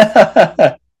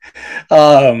 Nice.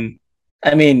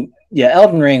 I mean, yeah,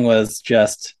 Elden Ring was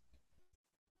just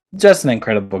an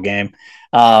incredible game,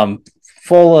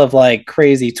 full of like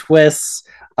crazy twists,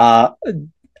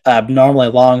 abnormally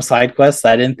long side quests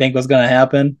that I didn't think was going to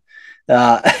happen.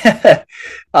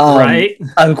 Right.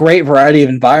 A great variety of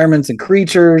environments and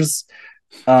creatures.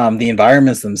 The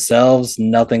environments themselves,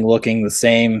 nothing looking the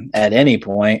same at any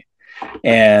point.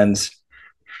 And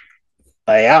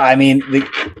I mean,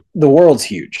 the world's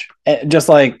huge. Just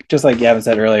like Gavin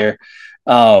said earlier,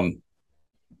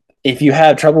 if you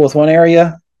have trouble with one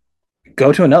area,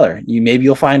 go to another. Maybe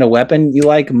you'll find a weapon you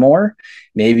like more.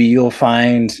 Maybe you'll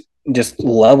find just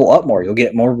level up more. You'll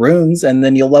get more runes, and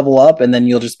then you'll level up, and then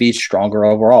you'll just be stronger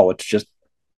overall, which is just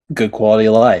good quality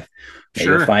of life. Maybe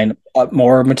you'll find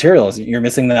more materials. You're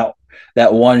missing that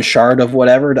one shard of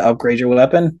whatever to upgrade your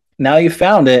weapon. Now you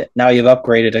found it. Now you've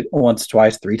upgraded it once,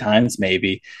 twice, 3 times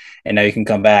maybe, and now you can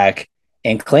come back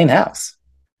and clean house.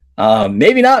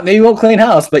 Maybe not. Maybe you won't clean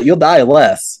house, but you'll die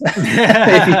less.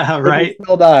 Right.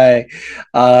 You'll die.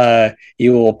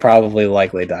 You will probably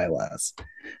likely die less.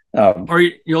 Or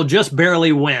you'll just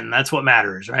barely win. That's what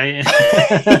matters, right?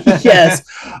 Yes.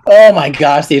 Oh my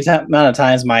gosh, the amount of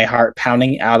times my heart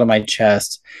pounding out of my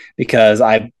chest because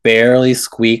I barely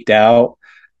squeaked out.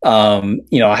 I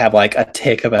have like a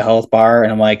tick of a health bar,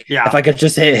 and I'm like, if I could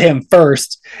just hit him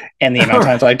first. And the amount of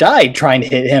times I died trying to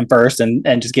hit him first and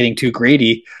just getting too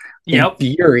greedy.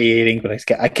 Infuriating, but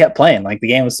I kept playing. Like, the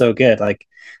game was so good. Like,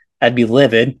 I'd be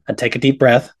livid. I'd take a deep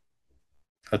breath.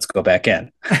 Let's go back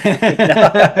in.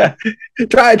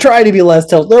 Try to be less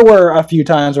tilt. There were a few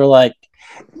times where like,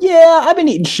 I've been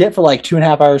eating shit for like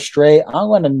 2.5 hours straight. I'm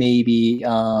going to maybe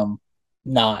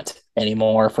not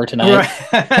anymore for tonight.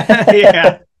 Right.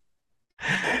 Yeah.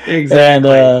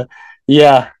 Exactly. And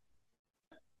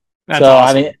That's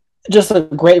awesome. I mean, just a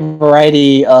great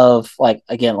variety of like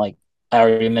I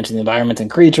already mentioned, the environments and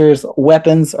creatures.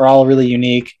 Weapons are all really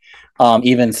unique.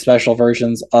 Even special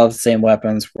versions of the same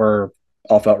weapons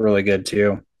all felt really good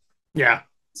too. Yeah,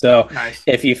 So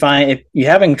if you're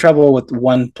having trouble with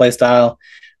one play style,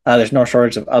 there's no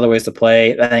shortage of other ways to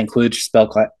play. That includes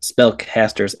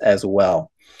spellcasters as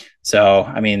well. So,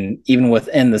 I mean, even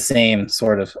within the same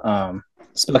sort of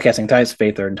spellcasting types,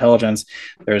 faith or intelligence,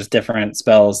 there's different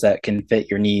spells that can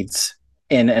fit your needs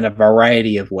in a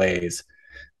variety of ways.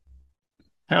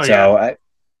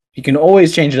 You can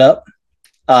always change it up.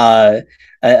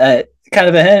 Kind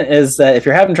of a hint is that if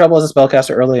you're having trouble as a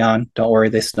spellcaster early on, don't worry,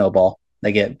 they snowball.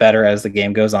 They get better as the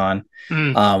game goes on.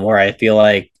 Where I feel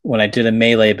like when I did a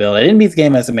melee build, I didn't beat the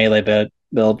game as a melee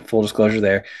build, full disclosure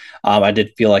there. I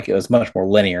did feel like it was much more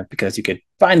linear because you could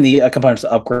find the components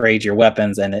to upgrade your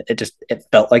weapons, and it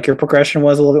felt like your progression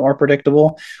was a little bit more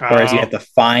predictable. Whereas you have to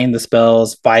find the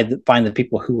spells, find the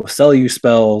people who will sell you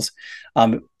spells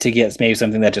to get maybe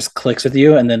something that just clicks with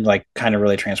you, and then like kind of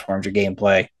really transforms your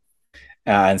gameplay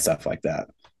and stuff like that.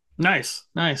 Nice.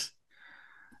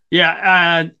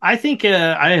 Yeah, I think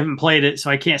I haven't played it, so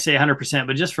I can't say 100%,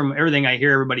 but just from everything I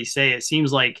hear everybody say, it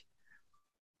seems like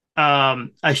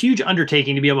a huge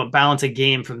undertaking to be able to balance a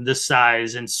game from this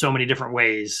size in so many different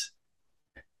ways.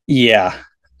 Yeah.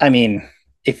 I mean,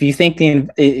 if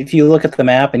you look at the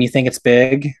map and you think it's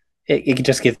big,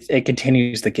 it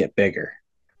continues to get bigger.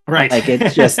 Right. Like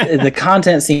it just, the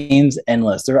content seems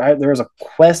endless. There was a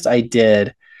quest I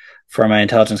did for my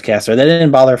intelligence caster that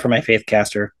didn't bother for my faith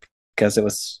caster because it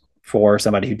was for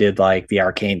somebody who did like the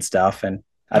arcane stuff, and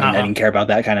I didn't care about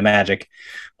that kind of magic.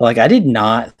 But like I did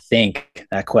not think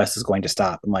that quest is going to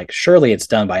stop. I'm like, surely it's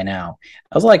done by now.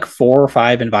 I was like 4 or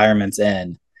 5 environments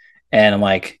in, and I'm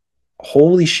like,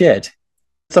 holy shit,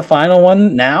 it's the final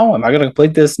one now? Am I going to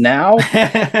complete this now?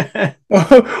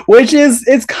 Which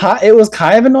it was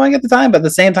kind of annoying at the time, but at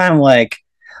the same time, like,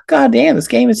 god damn, this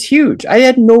game is huge. I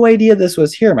had no idea this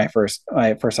was here after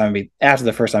the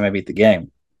first time I beat the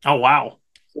game. Oh wow.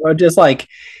 So just like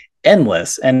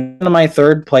endless. And in my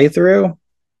third playthrough,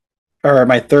 or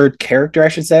my third character, I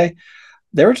should say,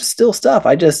 there was just still stuff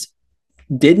I just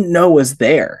didn't know was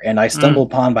there, and I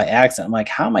stumbled upon by accident. I'm like,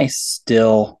 how am I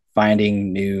still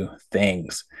finding new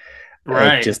things?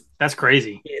 Right. That's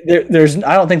crazy. I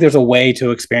don't think there's a way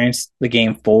to experience the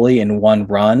game fully in one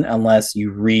run unless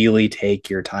you really take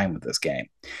your time with this game.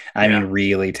 I mean,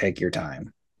 really take your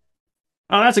time.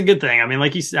 Oh, that's a good thing. I mean,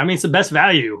 it's the best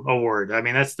value award. I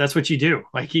mean, that's what you do.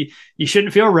 Like you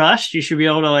shouldn't feel rushed. You should be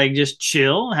able to like just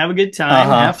chill, have a good time,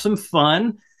 have some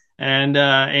fun,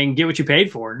 and get what you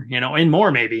paid for, and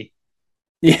more maybe.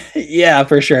 Yeah,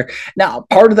 for sure. Now,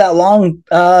 part of that long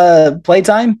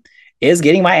playtime is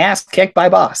getting my ass kicked by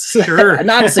boss. Sure.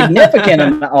 Not a significant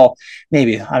amount. Oh,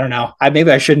 maybe. I don't know.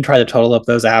 Maybe I shouldn't try to total up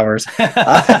those hours.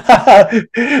 But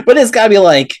it's got to be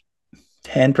like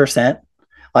 10%.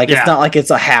 Like, it's not like it's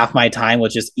a half my time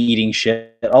with just eating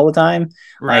shit all the time.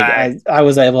 Right. Like, I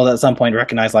was able to at some point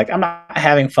recognize, like, I'm not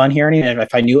having fun here anymore.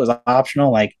 If I knew it was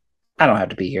optional, like, I don't have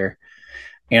to be here.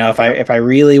 If I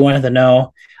really wanted to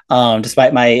know,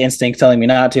 despite my instinct telling me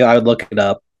not to, I would look it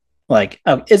up. Like,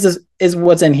 is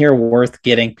what's in here worth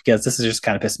getting? Because this is just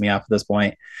kind of pissing me off at this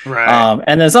point. Right.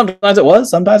 And then sometimes it was,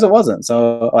 sometimes it wasn't.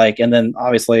 So like, and then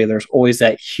obviously there's always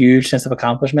that huge sense of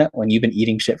accomplishment when you've been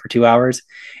eating shit for 2 hours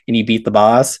and you beat the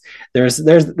boss. There's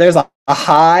a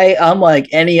high unlike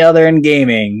any other in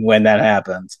gaming when that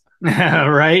happens.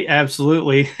 Right.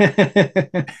 Absolutely.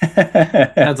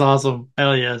 That's awesome.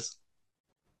 Hell yes.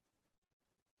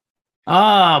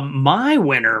 My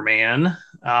winner, man.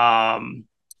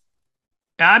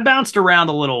 I bounced around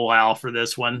a little while for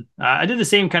this one. I did the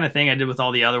same kind of thing I did with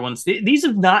all the other ones. These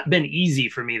have not been easy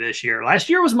for me this year. Last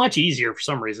year was much easier for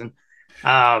some reason.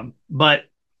 But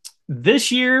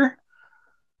this year,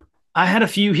 I had a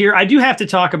few here. I do have to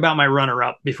talk about my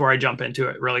runner-up before I jump into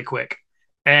it really quick.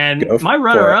 And my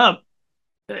runner-up,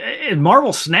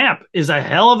 Marvel Snap, is a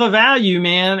hell of a value,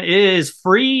 man. It is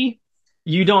free.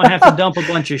 You don't have to dump a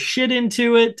bunch of shit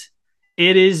into it.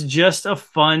 It is just a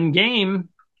fun game.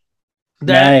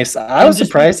 Nice. I was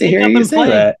surprised to hear you say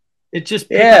that. It just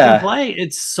pick up and play.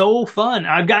 It's so fun.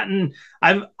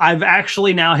 I've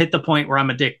actually now hit the point where I'm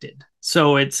addicted.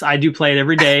 So I do play it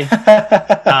every day.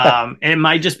 It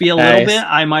might just be a little bit.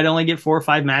 I might only get 4 or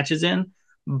 5 matches in,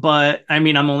 but I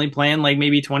mean, I'm only playing like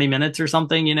maybe 20 minutes or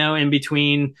something, in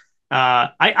between.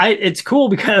 It's cool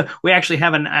because we actually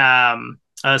have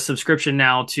a subscription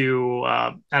now to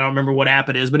I don't remember what app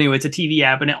it is, but anyway, it's a TV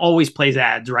app and it always plays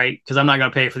ads, right? Because I'm not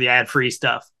going to pay for the ad-free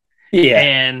stuff. Yeah.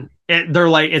 And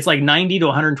it's like 90 to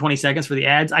 120 seconds for the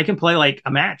ads. I can play like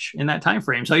a match in that time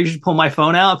frame. So I just pull my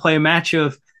phone out, play a match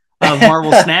of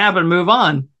Marvel Snap and move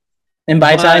on. And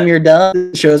by the time you're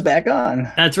done, the show's back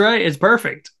on. That's right. It's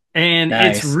perfect. And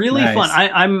it's really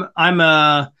fun.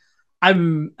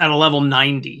 I'm at a level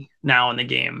 90 now in the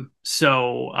game.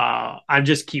 So I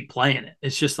just keep playing it.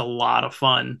 It's just a lot of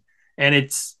fun. And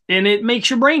it makes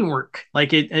your brain work.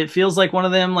 Like it feels like one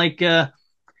of them, like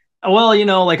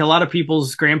well, like a lot of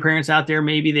people's grandparents out there,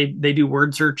 maybe they do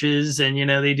word searches and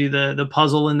they do the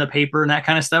puzzle in the paper and that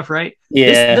kind of stuff, right?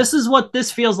 Yeah. This is what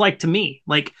this feels like to me.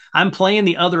 Like I'm playing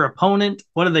the other opponent.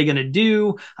 What are they going to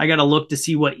do? I got to look to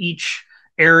see what each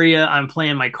area I'm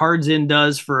playing my cards in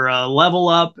does for a level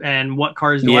up, and what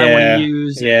cards do I want to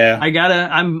use. Yeah.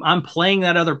 I'm playing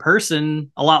that other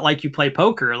person a lot like you play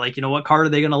poker. Like, what card are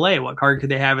they going to lay? What card could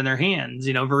they have in their hands,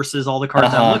 versus all the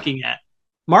cards I'm looking at.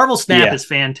 Marvel Snap is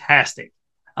fantastic.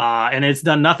 And it's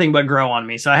done nothing but grow on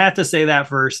me. So I have to say that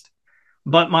first.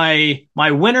 But my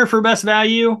winner for best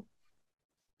value,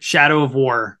 Shadow of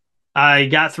War. I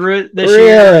got through it this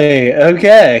year. Really?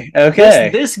 Okay.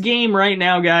 This game right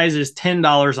now, guys, is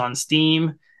 $10 on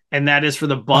Steam, and that is for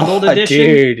the bundled edition.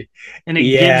 Dude. And it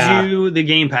gives you the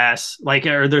Game Pass,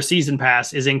 or their season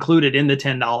pass is included in the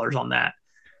 $10 on that.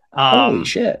 Holy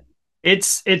shit.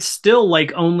 It's still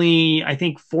like only, I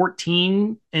think,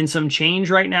 14 and some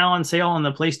change right now on sale on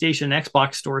the PlayStation and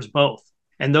Xbox stores both.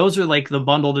 And those are like the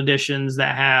bundled editions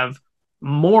that have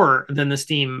more than the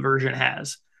Steam version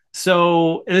has.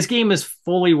 So this game is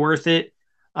fully worth it.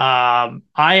 I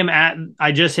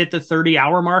just hit the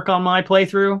 30-hour mark on my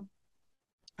playthrough,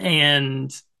 and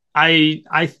I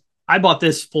bought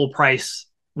this full price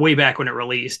way back when it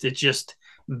released. It's just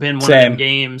been one of them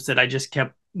games that I just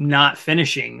kept not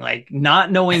finishing, like not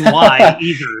knowing why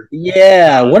either.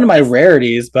 Yeah, one of my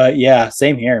rarities, but yeah,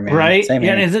 same here, man. Right? Same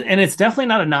here. And it's definitely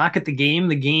not a knock at the game.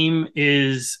 The game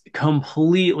is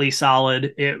completely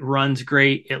solid. It runs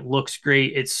great. It looks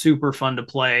great. It's super fun to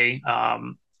play.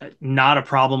 Not a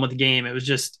problem with the game. It was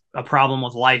just a problem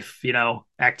with life,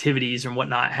 activities and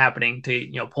whatnot happening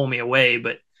to, pull me away.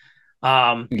 But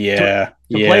to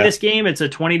play this game, it's a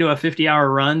 20 to a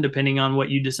 50-hour run depending on what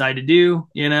you decide to do,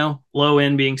 low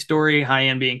end being story, high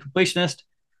end being completionist.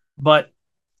 But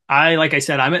like I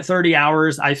said, I'm at 30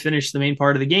 hours. I finished the main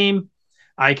part of the game.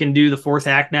 I can do the fourth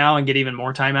act now and get even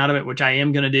more time out of it, which I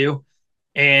am going to do.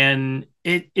 And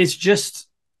it's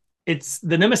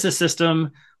the Nemesis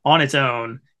system on its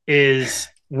own is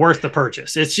worth the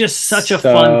purchase. It's just such a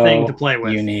fun thing to play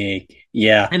with. Unique.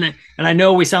 Yeah. And I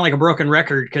know we sound like a broken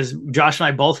record because Josh and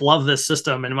I both love this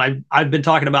system. And I've been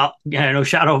talking about,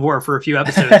 Shadow of War for a few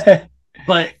episodes,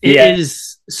 but it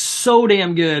is so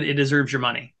damn good. It deserves your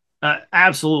money.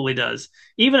 Absolutely does.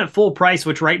 Even at full price,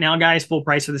 which right now, guys, full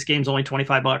price for this game is only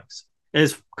 $25. It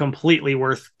is completely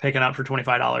worth picking up for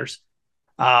 $25.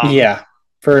 Yeah,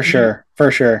 for sure.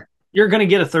 For sure. You're going to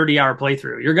get a 30-hour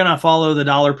playthrough. You're going to follow the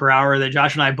dollar per hour that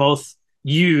Josh and I both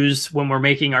use when we're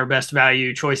making our best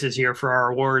value choices here for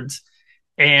our awards.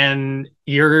 And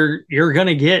you're going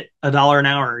to get $1 an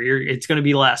hour. It's going to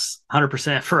be less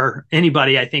 100% for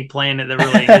anybody, I think, playing it that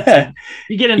really gets in.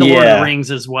 You get into Lord of the Rings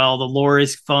as well. The lore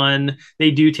is fun.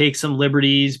 They do take some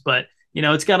liberties, but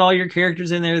it's got all your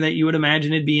characters in there that you would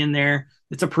imagine it'd be in there.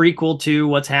 It's a prequel to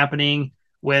what's happening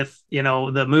with,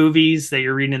 the movies that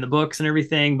you're reading in the books and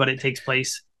everything, but it takes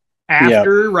place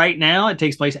after right now. It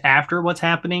takes place after what's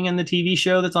happening in the TV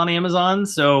show that's on Amazon.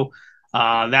 So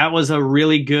that was a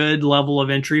really good level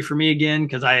of entry for me again,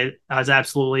 because I was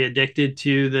absolutely addicted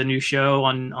to the new show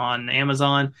on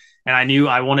Amazon, and I knew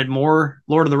I wanted more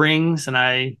Lord of the Rings, and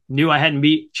I knew I hadn't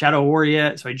beat Shadow of War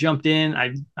yet, so I jumped in.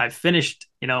 I finished,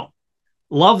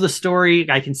 love the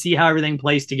story. I can see how everything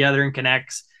plays together and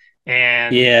connects,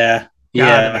 and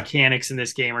the mechanics in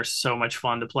this game are so much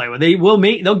fun to play with.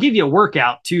 They'll give you a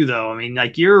workout too, though. I mean,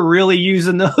 like, you're really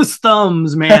using those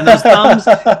thumbs, man. Those thumbs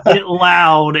get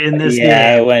loud in this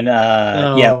game.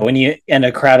 When you in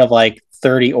a crowd of like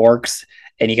 30 orcs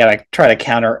and you gotta try to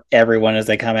counter everyone as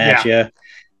they come at you.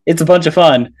 It's a bunch of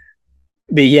fun.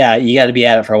 But yeah, you got to be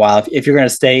at it for a while. If you're going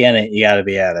to stay in it, you got to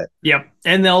be at it. Yep.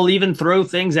 And they'll even throw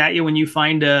things at you when you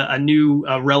find a new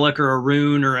relic or a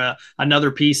rune or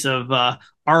another piece of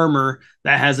armor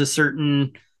that has a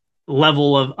certain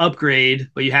level of upgrade,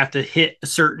 but you have to hit a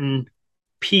certain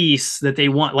piece that they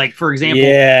want. Like, for example,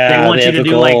 they want you to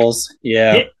do goals.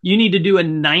 You need to do a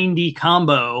 90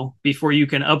 combo before you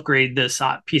can upgrade this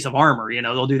piece of armor.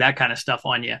 They'll do that kind of stuff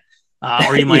on you.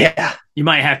 Or you might you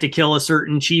might have to kill a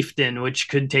certain chieftain, which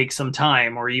could take some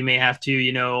time, or you may have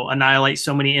to, annihilate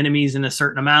so many enemies in a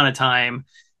certain amount of time.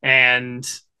 And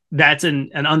that's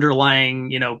an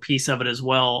underlying, piece of it as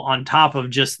well, on top of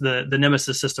just the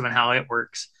Nemesis system and how it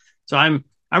works. So I'm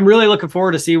really looking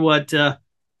forward to see what,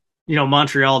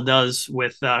 Montreal does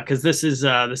with, cause this is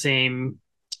the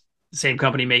same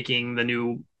company making the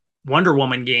new Wonder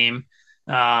Woman game.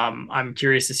 I'm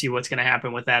curious to see what's going to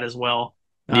happen with that as well.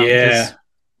 Yeah.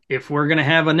 If we're going to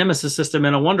have a Nemesis system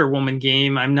in a Wonder Woman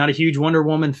game, I'm not a huge Wonder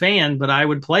Woman fan, but I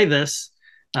would play this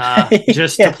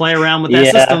just to play around with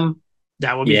that system.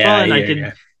 That would be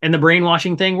fun. And the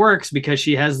brainwashing thing works because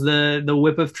she has the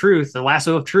whip of truth, the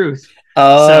lasso of truth.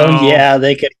 Oh, yeah,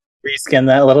 they could reskin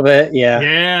that a little bit.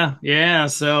 Yeah.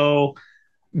 So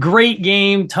great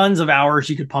game, tons of hours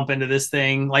you could pump into this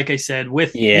thing. Like I said, you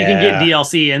can get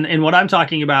DLC, and what I'm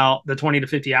talking about, the 20 to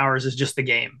 50 hours is just the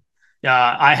game.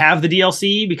 I have the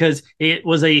DLC because it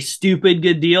was a stupid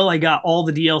good deal. I got all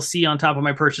the DLC on top of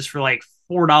my purchase for like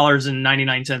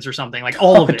 $4.99 or something, like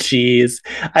all of it. Jeez,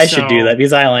 I should do that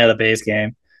because I only have the base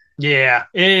game. Yeah,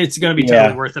 it's going to be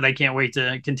totally worth it. I can't wait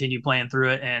to continue playing through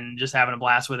it and just having a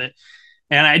blast with it.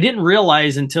 And I didn't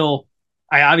realize until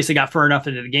I obviously got far enough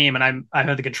into the game and I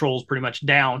had the controls pretty much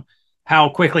down how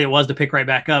quickly it was to pick right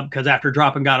back up, because after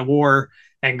dropping God of War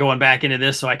and going back into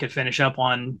this so I could finish up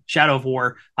on Shadow of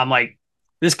War, I'm like,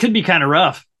 this could be kind of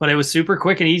rough, but it was super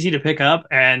quick and easy to pick up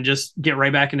and just get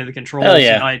right back into the controls. Hell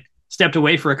yeah. I stepped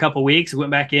away for a couple weeks,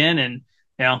 went back in, and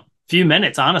few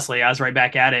minutes, honestly, I was right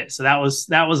back at it. So that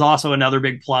was also another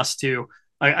big plus to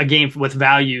a game with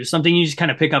value, something you just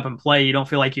kind of pick up and play. You don't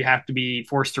feel like you have to be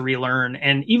forced to relearn.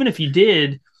 And even if you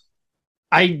did,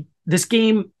 this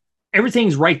game,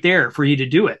 everything's right there for you to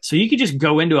do it. So you could just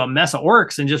go into a mess of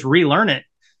orcs and just relearn it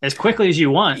as quickly as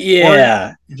you want.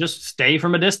 Yeah. Or just stay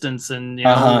from a distance and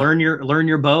learn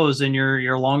your bows and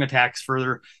your long attacks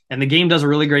further. And the game does a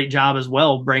really great job as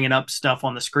well, bringing up stuff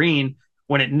on the screen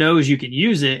when it knows you can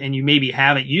use it and you maybe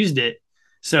haven't used it.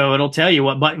 So it'll tell you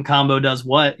what button combo does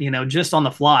what, just on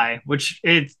the fly, which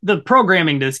the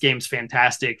programming to this game is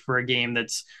fantastic for a game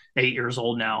that's 8 years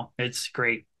old now. It's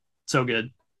great. So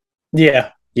good. Yeah.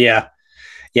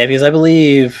 Because I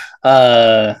believe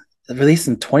released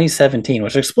in 2017,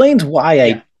 which explains why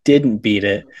I didn't beat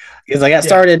it. Because I got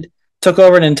started, took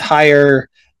over an entire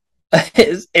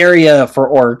area for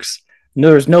orcs.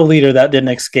 There was no leader that didn't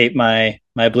escape my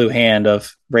blue hand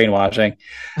of brainwashing.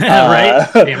 Right.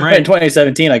 In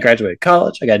 2017, I graduated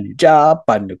college. I got a new job,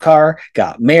 bought a new car,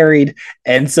 got married,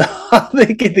 and so I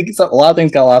think a lot of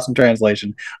things got lost in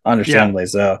translation, understandably.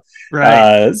 So,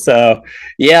 right.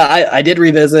 I did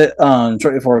revisit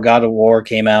shortly before God of War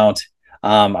came out.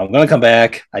 I'm going to come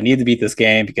back. I need to beat this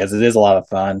game because it is a lot of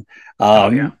fun.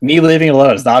 Me leaving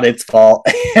alone is not its fault.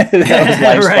 That was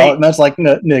life's fault, much like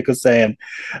Nick was saying.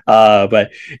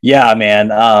 But yeah,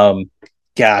 man.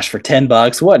 Gosh, for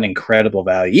 $10, what an incredible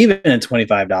value. Even at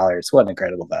 $25, what an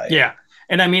incredible value. Yeah.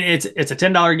 And I mean, it's a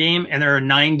 $10 game, and there are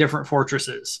 9 different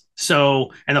fortresses.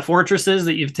 So, and the fortresses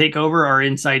that you take over are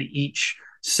inside each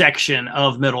section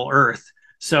of Middle Earth.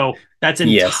 So that's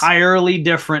entirely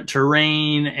different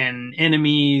terrain and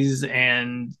enemies,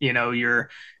 and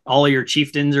all of your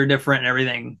chieftains are different and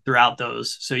everything throughout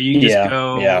those. So you can just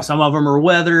go. Yeah. Some of them are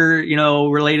weather,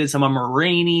 related. Some of them are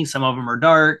rainy. Some of them are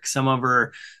dark. Some of them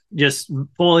are just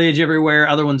foliage everywhere.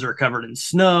 Other ones are covered in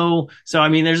snow. So I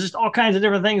mean, there's just all kinds of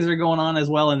different things that are going on as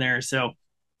well in there. So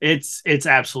it's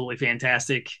absolutely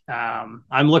fantastic. I'm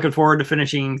looking forward to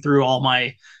finishing through all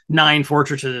my 9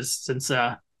 fortresses, since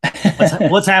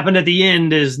what's happened at the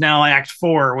end is now Act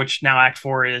 4, which now Act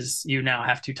 4 is you now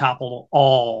have to topple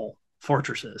all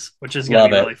fortresses, which is going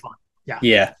to be really fun.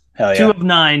 Yeah. Hell yeah. 2 of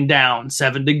 9 down,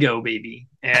 7 to go, baby.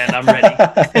 And I'm ready.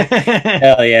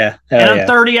 Hell yeah. And I'm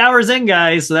 30 hours in,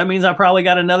 guys. So that means I probably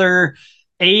got another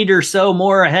 8 or so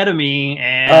more ahead of me.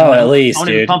 And at least, I'm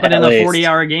only pumping in a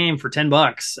 40-hour game for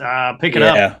 $10. Pick it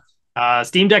up.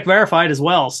 Steam Deck verified as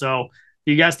well. So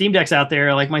if you got Steam Decks out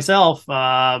there like myself,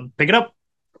 pick it up.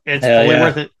 It's fully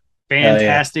worth it.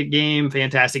 Fantastic game,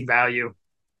 fantastic value.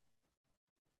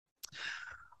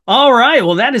 All right.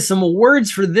 Well, that is some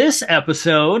words for this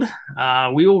episode.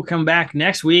 We will come back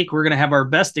next week. We're going to have our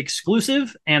best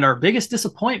exclusive and our biggest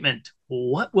disappointment.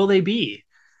 What will they be?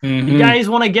 Mm-hmm. If you guys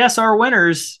want to guess our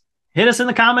winners, hit us in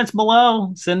the comments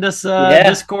below. Send us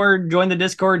Discord, join the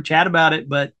Discord, chat about it.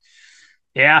 But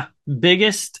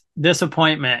biggest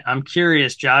disappointment. I'm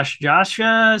curious, Josh. Josh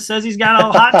says he's got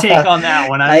a hot take on that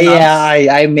one.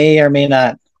 I may or may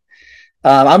not.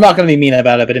 I'm not going to be mean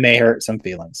about it, but it may hurt some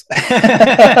feelings.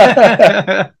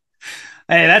 Hey,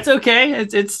 that's okay.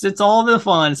 It's all the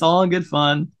fun. It's all good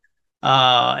fun.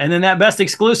 And then that best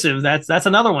exclusive, that's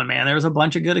another one, man. There's a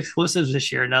bunch of good exclusives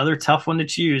this year. Another tough one to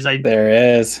choose.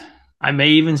 There is. I may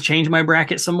even change my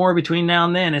bracket some more between now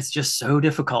and then. It's just so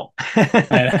difficult.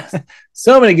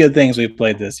 So many good things we've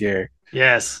played this year.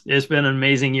 Yes, it's been an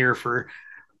amazing year for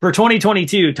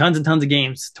 2022. Tons and tons of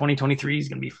games. 2023 is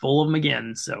going to be full of them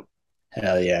again. So.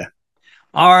 Hell yeah.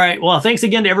 All right. Well, thanks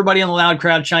again to everybody on the Loud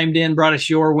Crowd chimed in, brought us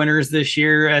your winners this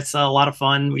year. It's a lot of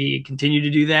fun. We continue to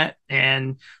do that.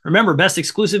 And remember, best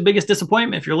exclusive, biggest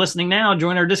disappointment. If you're listening now,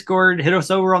 join our Discord, hit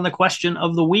us over on the question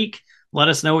of the week. Let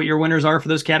us know what your winners are for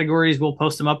those categories. We'll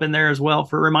post them up in there as well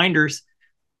for reminders.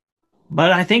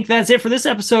 But I think that's it for this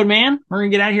episode, man. We're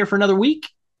going to get out of here for another week.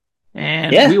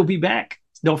 And we will be back.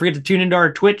 Don't forget to tune into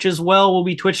our Twitch as well. We'll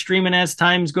be Twitch streaming as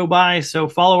times go by. So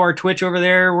follow our Twitch over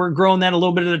there. We're growing that a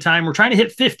little bit at a time. We're trying to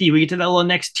hit 50. We get to that little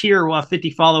next tier. We'll have 50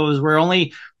 followers. We're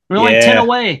only 10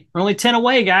 away. We're only 10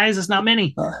 away, guys. It's not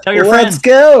many. Tell your friends. Let's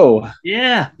go.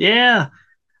 Yeah.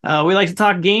 We like to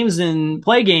talk games and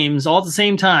play games all at the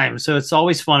same time. So it's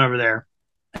always fun over there.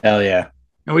 Hell yeah.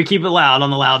 And we keep it loud on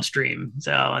the Loud stream.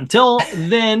 So until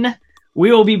then,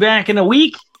 we will be back in a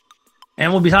week.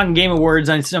 And we'll be talking Game Awards.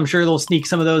 I'm sure they'll sneak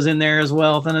some of those in there as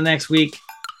well for the next week.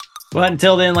 But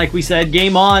until then, like we said,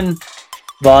 game on.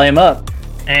 Volume up.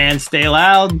 And stay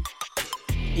loud.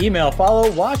 Email,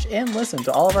 follow, watch, and listen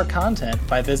to all of our content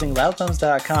by visiting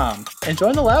loudthumbs.com. And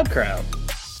join the Loud Crowd.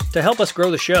 To help us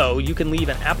grow the show, you can leave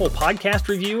an Apple Podcast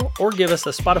review or give us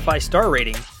a Spotify star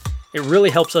rating. It really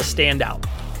helps us stand out.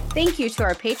 Thank you to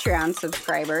our Patreon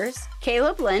subscribers,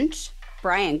 Caleb Lynch,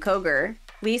 Brian Koger,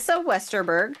 Lisa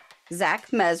Westerberg, Zach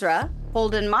Mesra,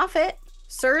 Holden Moffitt,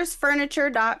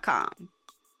 sirsfurniture.com.